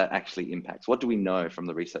and how that actually impacts? What do we know from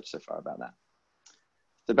the research so far about that?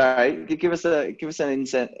 So Barry, give us a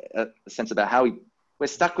sense about how we're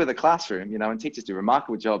stuck with a classroom, and teachers do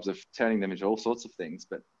remarkable jobs of turning them into all sorts of things,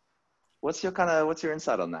 but what's your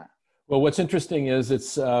insight on that? Well, what's interesting is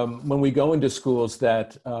it's when we go into schools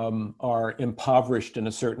that are impoverished in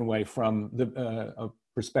a certain way from the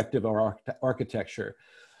perspective of architecture,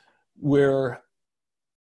 we're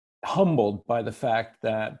humbled by the fact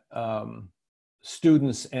that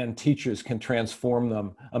students and teachers can transform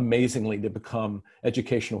them amazingly to become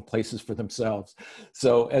educational places for themselves.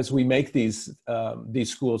 So as we make these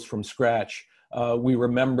schools from scratch, we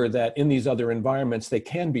remember that in these other environments, they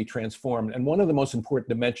can be transformed. And one of the most important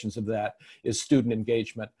dimensions of that is student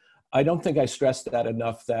engagement. I don't think I stressed that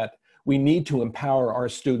enough, that we need to empower our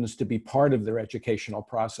students to be part of their educational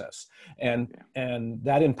process. And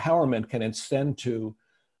that empowerment can extend to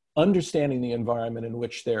understanding the environment in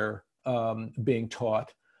which they're being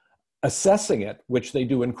taught, assessing it, which they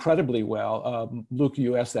do incredibly well. Luke,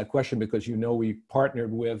 you asked that question because we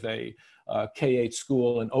partnered with a K-8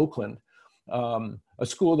 school in Oakland, a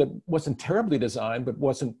school that wasn't terribly designed, but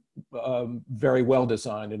wasn't very well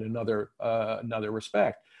designed in another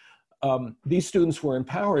respect. These students were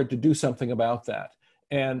empowered to do something about that.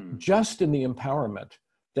 And just in the empowerment,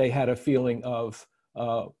 they had a feeling of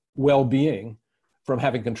well-being from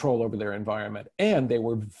having control over their environment. And they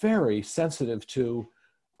were very sensitive to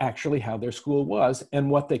actually how their school was and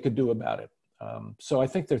what they could do about it. So I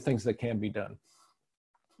think there are things that can be done.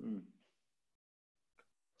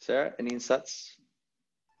 Sarah, any insights?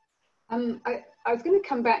 I was going to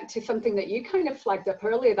come back to something that you kind of flagged up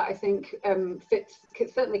earlier that I think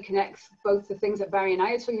certainly connects both the things that Barry and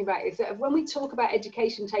I are talking about, is that when we talk about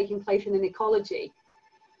education taking place in an ecology,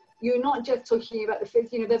 you're not just talking about the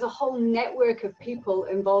physical, you know, there's a whole network of people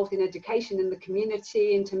involved in education in the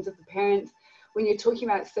community in terms of the parents. When you're talking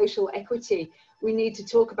about social equity, we need to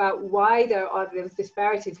talk about why there are those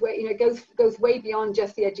disparities, where, you know, it goes way beyond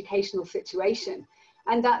just the educational situation.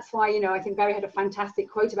 And that's why, you know, I think Barry had a fantastic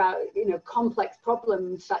quote about, you know, complex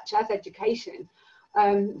problems such as education.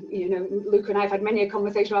 You know, Luke and I have had many a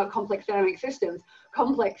conversation about complex dynamic systems.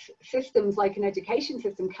 Complex systems like an education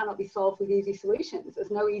system cannot be solved with easy solutions. There's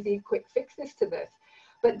no easy quick fixes to this.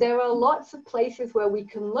 But there are lots of places where we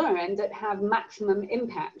can learn that have maximum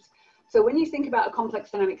impact. So when you think about a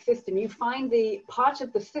complex dynamic system, you find the part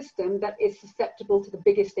of the system that is susceptible to the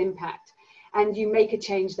biggest impact, and you make a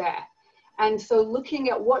change there. And so looking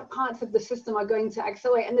at what parts of the system are going to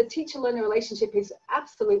accelerate, and the teacher-learner relationship is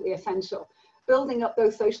absolutely essential. Building up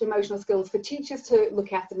those social emotional skills for teachers to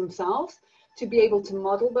look after themselves, to be able to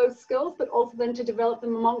model those skills, but also then to develop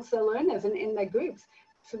them amongst their learners and in their groups.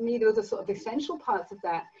 For me, those are sort of essential parts of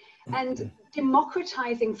that. And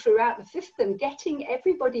democratizing throughout the system, getting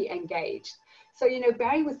everybody engaged. So, you know,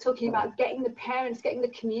 Barry was talking about getting the parents, getting the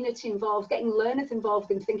community involved, getting learners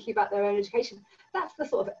involved in thinking about their own education. That's the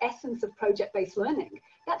sort of essence of project-based learning.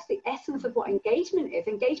 That's the essence of what engagement is.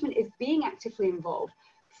 Engagement is being actively involved,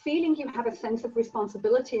 feeling you have a sense of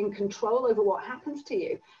responsibility and control over what happens to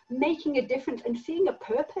you, making a difference and seeing a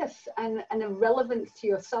purpose and a relevance to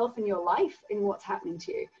yourself and your life in what's happening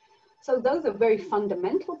to you. So those are very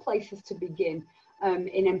fundamental places to begin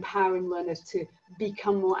in empowering learners to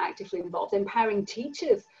become more actively involved, empowering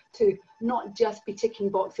teachers to not just be ticking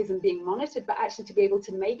boxes and being monitored, but actually to be able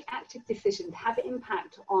to make active decisions, have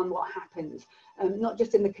impact on what happens, not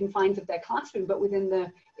just in the confines of their classroom, but within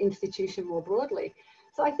the institution more broadly.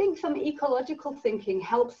 So I think some ecological thinking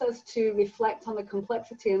helps us to reflect on the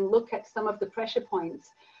complexity and look at some of the pressure points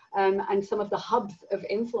and some of the hubs of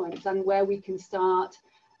influence and where we can start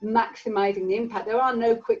maximizing the impact. There are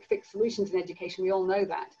no quick fix solutions in education, we all know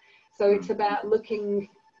that. So it's about looking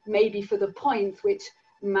maybe for the points which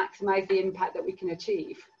maximize the impact that we can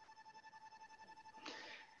achieve.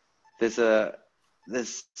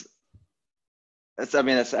 I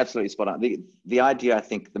mean, that's absolutely spot on. The idea, I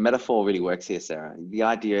think, the metaphor really works here, Sarah. The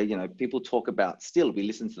idea, you know, people talk about, still, we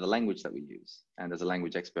listen to the language that we use. And as a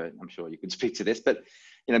language expert, I'm sure you could speak to this. But,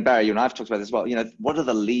 you know, Barry, you and I have talked about this as well. You know, what are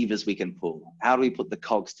the levers we can pull? How do we put the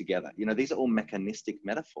cogs together? You know, these are all mechanistic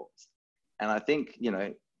metaphors. And I think, you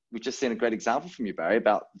know, we've just seen a great example from you, Barry,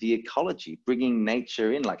 about the ecology, bringing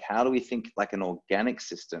nature in. Like, how do we think like an organic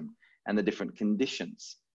system and the different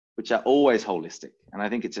conditions, which are always holistic? And I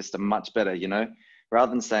think it's just a much better, you know, rather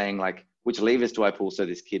than saying like, which levers do I pull so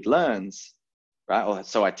this kid learns, right? Or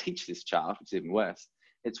so I teach this child, which is even worse.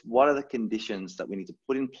 It's what are the conditions that we need to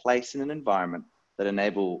put in place in an environment that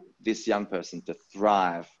enable this young person to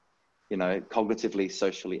thrive, you know, cognitively,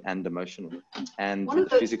 socially, and emotionally. And the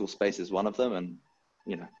physical space is one of them, and,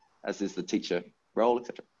 you know, as is the teacher role,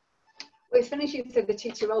 etc. Well, it's funny you said the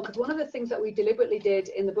teacher role, because one of the things that we deliberately did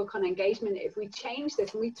in the book on engagement is we changed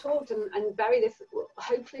this, and we talked, and Barry, this will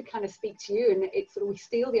hopefully kind of speak to you, and it's sort of, we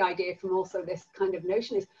steal the idea from also this kind of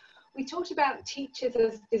notion, is we talked about teachers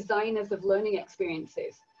as designers of learning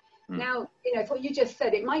experiences. Now, you know, what you just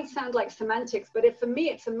said, it might sound like semantics, but for me,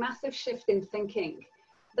 it's a massive shift in thinking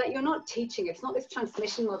that you're not teaching. It's not this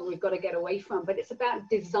transmission model we've got to get away from, but it's about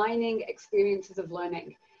designing experiences of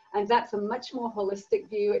learning. And that's a much more holistic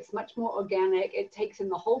view. It's much more organic. It takes in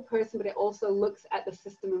the whole person, but it also looks at the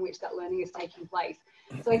system in which that learning is taking place.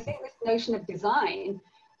 So I think this notion of design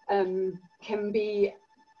can be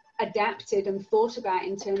adapted and thought about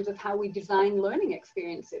in terms of how we design learning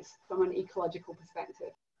experiences from an ecological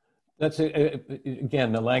perspective. That's,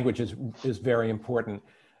 again, the language is very important.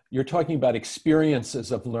 You're talking about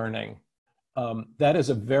experiences of learning. That is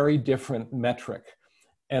a very different metric.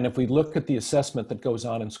 And if we look at the assessment that goes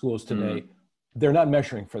on in schools today, they're not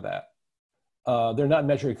measuring for that. They're not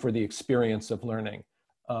measuring for the experience of learning.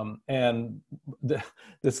 And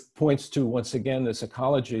this points to, once again, this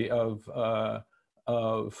ecology of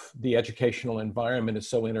the educational environment is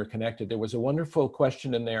so interconnected. There was a wonderful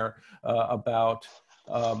question in there about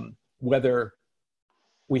whether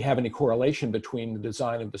we have any correlation between the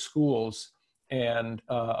design of the schools and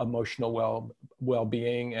emotional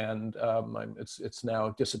well-being, and it's now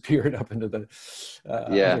disappeared up into the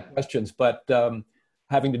other questions, but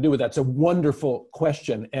having to do with that. It's a wonderful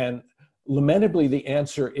question, and lamentably the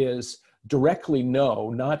answer is directly no,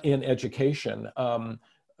 not in education.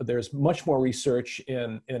 There's much more research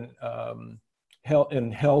in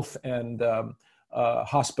health and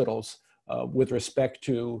hospitals with respect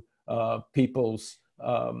to people's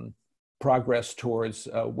progress towards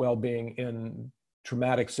well-being in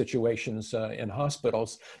traumatic situations in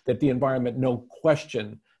hospitals, that the environment, no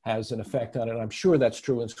question, has an effect on it. I'm sure that's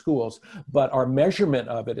true in schools, but our measurement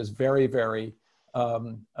of it is very, very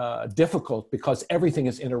difficult because everything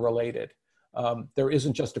is interrelated. There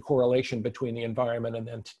isn't just a correlation between the environment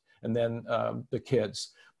and then the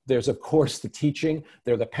kids. There's, of course, the teaching,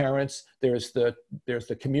 there are the parents, there's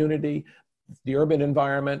the community, the urban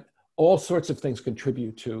environment. All sorts of things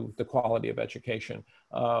contribute to the quality of education.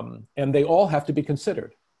 And they all have to be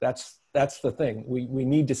considered. That's the thing. We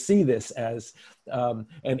need to see this as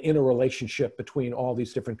an interrelationship between all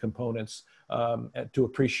these different components to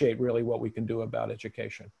appreciate really what we can do about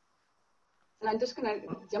education. And I'm just going to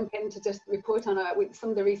jump in to just report on with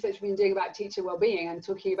some of the research we've been doing about teacher well-being and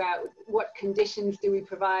talking about what conditions do we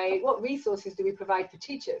provide, what resources do we provide for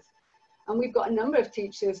teachers. And we've got a number of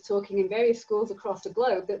teachers talking in various schools across the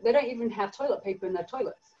globe that they don't even have toilet paper in their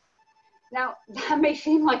toilets. Now, that may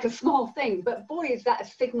seem like a small thing, but boy, is that a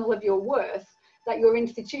signal of your worth that your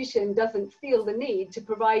institution doesn't feel the need to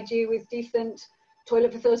provide you with decent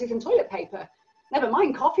toilet facilities and toilet paper, never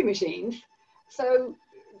mind coffee machines. So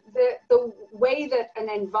the way that an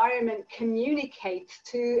environment communicates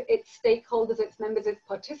to its stakeholders, its members, its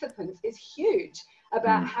participants is huge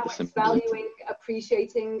about how it's valuing,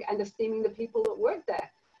 appreciating, and esteeming the people that work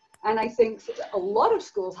there. And I think a lot of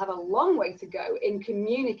schools have a long way to go in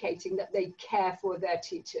communicating that they care for their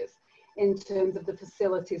teachers in terms of the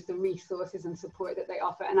facilities, the resources and support that they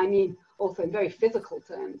offer. And I mean also in very physical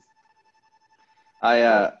terms. I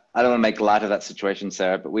don't want to make light of that situation,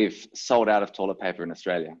 Sarah, but we've sold out of toilet paper in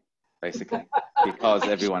Australia, basically, because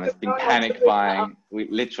everyone has been panic buying, we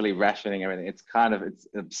literally rationing everything. It's an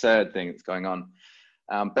absurd thing that's going on.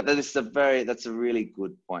 But that's a really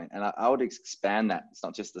good point. And I would expand that. It's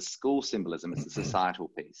not just the school symbolism, it's the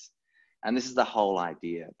societal piece. And this is the whole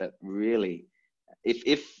idea that really,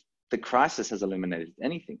 if the crisis has illuminated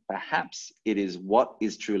anything, perhaps it is what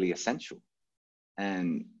is truly essential.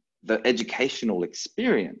 And the educational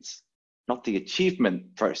experience, not the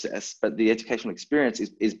achievement process, but the educational experience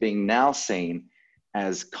is being now seen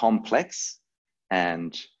as complex.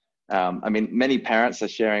 And I mean, many parents are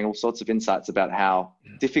sharing all sorts of insights about how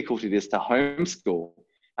difficult it is to homeschool.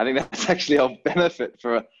 I think that's actually of benefit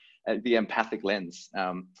for the empathic lens.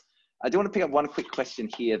 I do want to pick up one quick question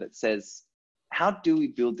here that says, how do we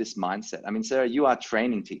build this mindset? I mean, Sarah, you are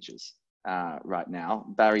training teachers right now.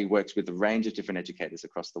 Barry works with a range of different educators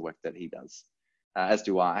across the work that he does, as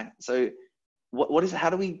do I. So how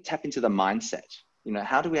do we tap into the mindset? You know,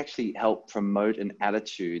 how do we actually help promote an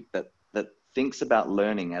attitude that thinks about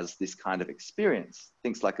learning as this kind of experience,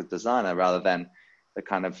 thinks like a designer rather than the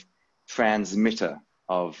kind of transmitter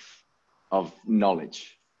of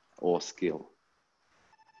knowledge or skill?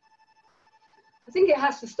 I think it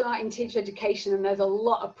has to start in teacher education, and there's a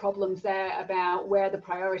lot of problems there about where the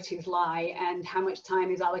priorities lie and how much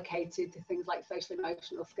time is allocated to things like social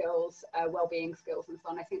emotional skills, well-being skills and so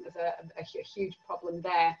on. I think there's a huge problem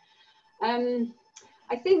there.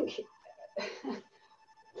 I think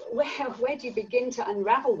where do you begin to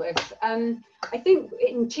unravel this? I think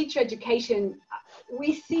in teacher education,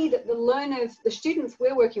 we see that the learners, the students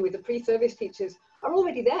we're working with, the pre-service teachers, are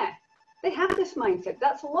already there. They have this mindset.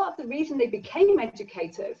 That's a lot of the reason they became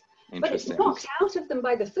educators, but it's knocked out of them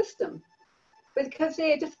by the system because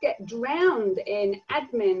they just get drowned in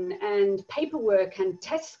admin and paperwork and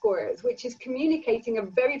test scores, which is communicating a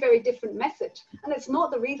very, very different message. And it's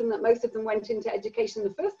not the reason that most of them went into education in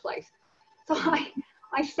the first place. So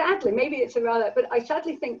I sadly, maybe it's a rather, but I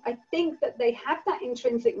sadly think that they have that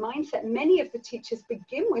intrinsic mindset. Many of the teachers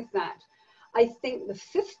begin with that. I think the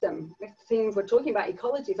system, things we're talking about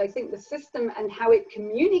ecologies, I think the system and how it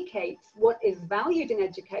communicates what is valued in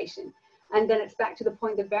education. And then it's back to the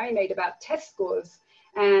point that Barry made about test scores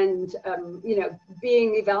and, you know,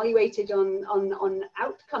 being evaluated on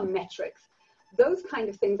outcome metrics. Those kind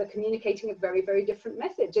of things are communicating a very, very different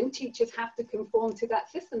message, and teachers have to conform to that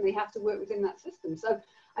system. They have to work within that system. So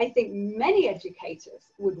I think many educators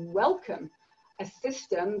would welcome a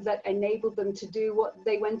system that enabled them to do what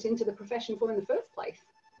they went into the profession for in the first place.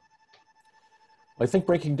 I think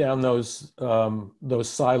breaking down those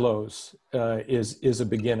silos is a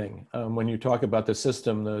beginning. When you talk about the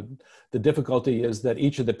system, the difficulty is that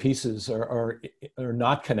each of the pieces are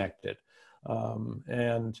not connected,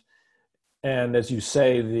 and as you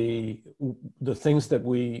say, the things that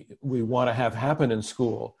we want to have happen in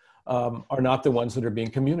school are not the ones that are being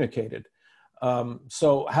communicated.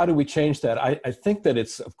 So how do we change that? I think that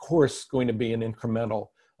it's, of course, going to be an incremental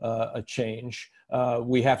a change.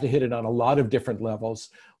 We have to hit it on a lot of different levels.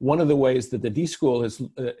 One of the ways that the D-School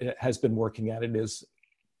has been working at it is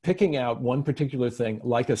picking out one particular thing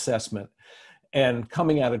like assessment and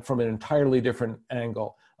coming at it from an entirely different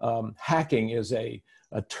angle. Hacking is a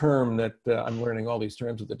term that I'm learning all these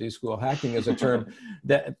terms at the D School. Hacking is a term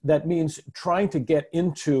that means trying to get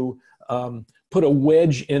into, put a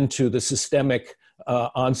wedge into the systemic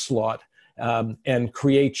onslaught and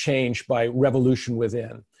create change by revolution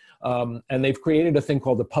within. And they've created a thing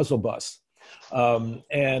called the puzzle bus.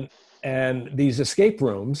 And these escape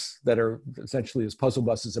rooms that are essentially as Puzzle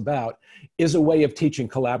Bus is about is a way of teaching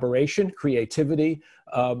collaboration, creativity,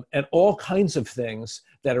 and all kinds of things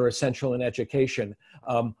that are essential in education,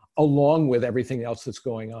 along with everything else that's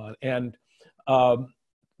going on. And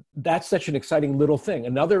that's such an exciting little thing.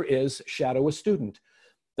 Another is shadow a student.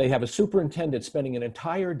 They have a superintendent spending an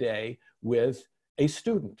entire day with a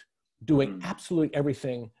student, doing absolutely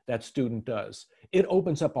everything that student does. It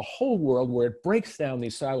opens up a whole world where it breaks down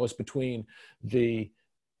these silos between the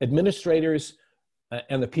administrators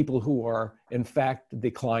and the people who are, in fact,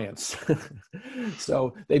 the clients.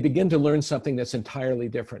 So they begin to learn something that's entirely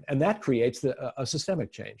different, and that creates a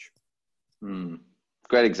systemic change.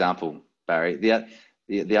 Great example, Barry.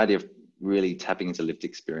 The idea of really tapping into lived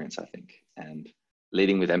experience, I think, and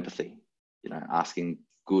leading with empathy, asking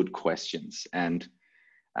good questions. And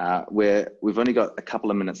we've only got a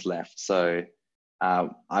couple of minutes left. So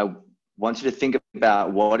I want you to think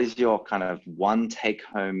about what is your kind of one take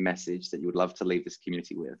home message that you would love to leave this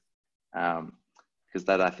community with? Because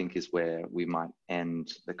that I think is where we might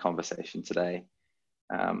end the conversation today.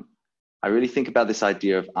 I really think about this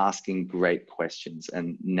idea of asking great questions.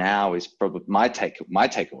 And now is probably my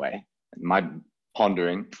takeaway, my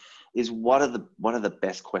pondering is what are the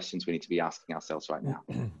best questions we need to be asking ourselves right now?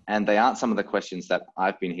 And they aren't some of the questions that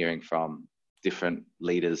I've been hearing from different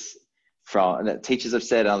leaders, that teachers have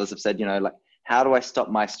said, others have said, like, how do I stop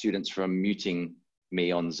my students from muting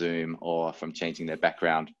me on Zoom or from changing their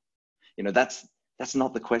background? That's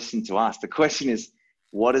not the question to ask. The question is,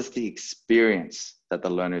 what is the experience that the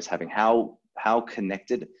learner is having? How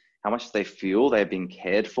connected, how much do they feel they're being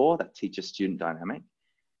cared for, that teacher-student dynamic?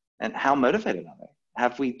 And how motivated are they?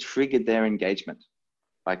 Have we triggered their engagement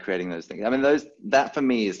by creating those things? I mean, that for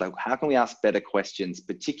me is like, how can we ask better questions,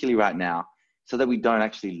 particularly right now, so that we don't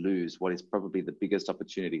actually lose what is probably the biggest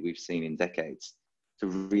opportunity we've seen in decades to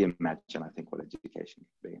reimagine, I think, what education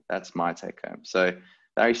can be. That's my take home. So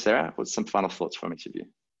Barry, Sarah, what's some final thoughts from each of you?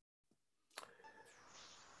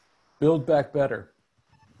 Build back better.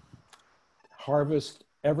 Harvest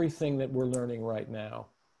everything that we're learning right now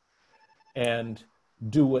and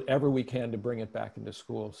do whatever we can to bring it back into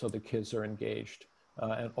school so the kids are engaged.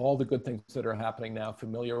 And all the good things that are happening now,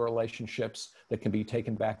 familiar relationships that can be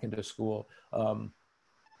taken back into school,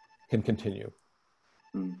 can continue.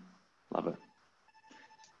 Love it.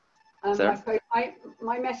 I suppose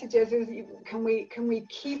my message is can we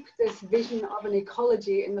keep this vision of an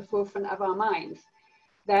ecology in the forefront of our minds?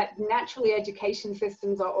 That naturally education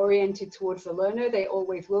systems are oriented towards the learner. They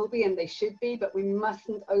always will be, and they should be, but we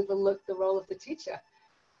mustn't overlook the role of the teacher.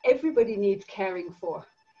 Everybody needs caring for,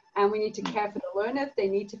 and we need to care for the learners. They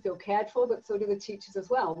need to feel cared for, but so do the teachers as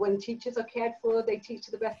well. When teachers are cared for, they teach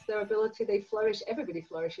to the best of their ability, they flourish, everybody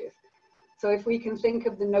flourishes. So if we can think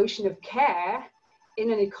of the notion of care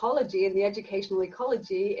in an ecology, in the educational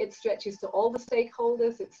ecology, it stretches to all the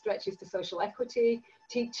stakeholders, it stretches to social equity,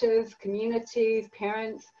 teachers, communities,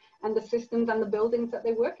 parents, and the systems and the buildings that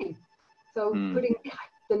they work in. So putting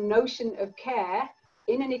the notion of care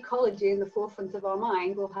in an ecology in the forefront of our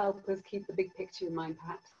mind will help us keep the big picture in mind,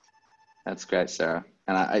 perhaps. That's great, Sarah.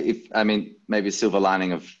 And I mean, maybe a silver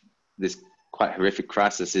lining of this quite horrific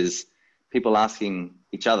crisis is people asking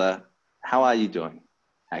each other, how are you doing?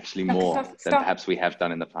 Actually more than perhaps we have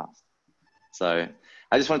done in the past. So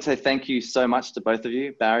I just want to say thank you so much to both of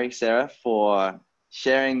you, Barry, Sarah, for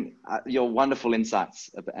sharing your wonderful insights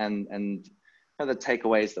and the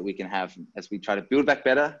takeaways that we can have as we try to build back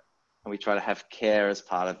better and we try to have care as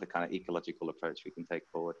part of the kind of ecological approach we can take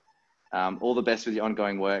forward. All the best with your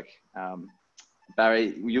ongoing work.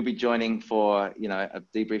 Barry, you'll be joining for a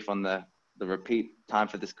debrief on the repeat time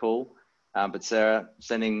for this call. But Sarah,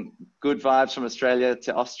 sending good vibes from Australia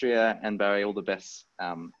to Austria, and Barry, all the best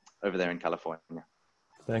over there in California.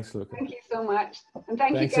 Thanks, Luca. Thank you so much. And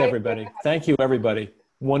thanks you, everybody. Thank you, everybody.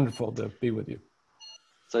 Wonderful to be with you.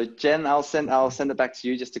 So Jen, I'll send it back to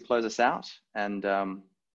you just to close us out. And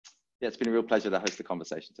yeah, it's been a real pleasure to host the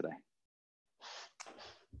conversation today.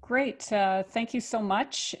 Great. Thank you so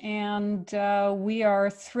much. And we are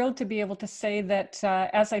thrilled to be able to say that,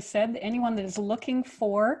 as I said, anyone that is looking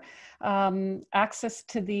for access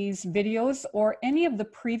to these videos or any of the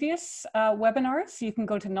previous webinars, you can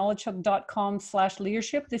go to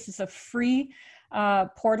knowledgehub.com/leadership. This is a free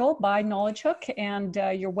portal by Knowledge Hook, and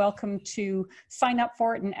you're welcome to sign up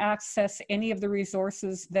for it and access any of the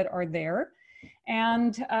resources that are there.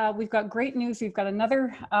 And we've got great news. We've got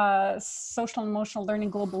another Social and Emotional Learning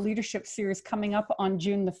Global Leadership Series coming up on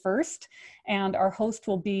June the 1st. And our host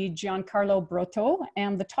will be Giancarlo Brotto.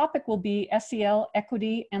 And the topic will be SEL,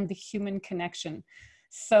 Equity, and the Human Connection.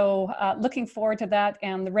 So looking forward to that,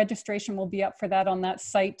 and the registration will be up for that on that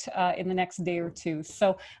site in the next day or two.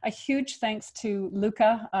 So a huge thanks to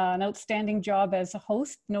Luca, an outstanding job as a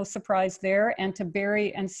host, no surprise there, and to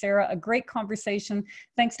Barry and Sarah, a great conversation.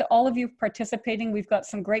 Thanks to all of you participating. We've got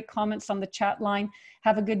some great comments on the chat line.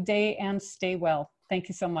 Have a good day and stay well. Thank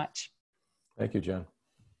you so much. Thank you, Jen.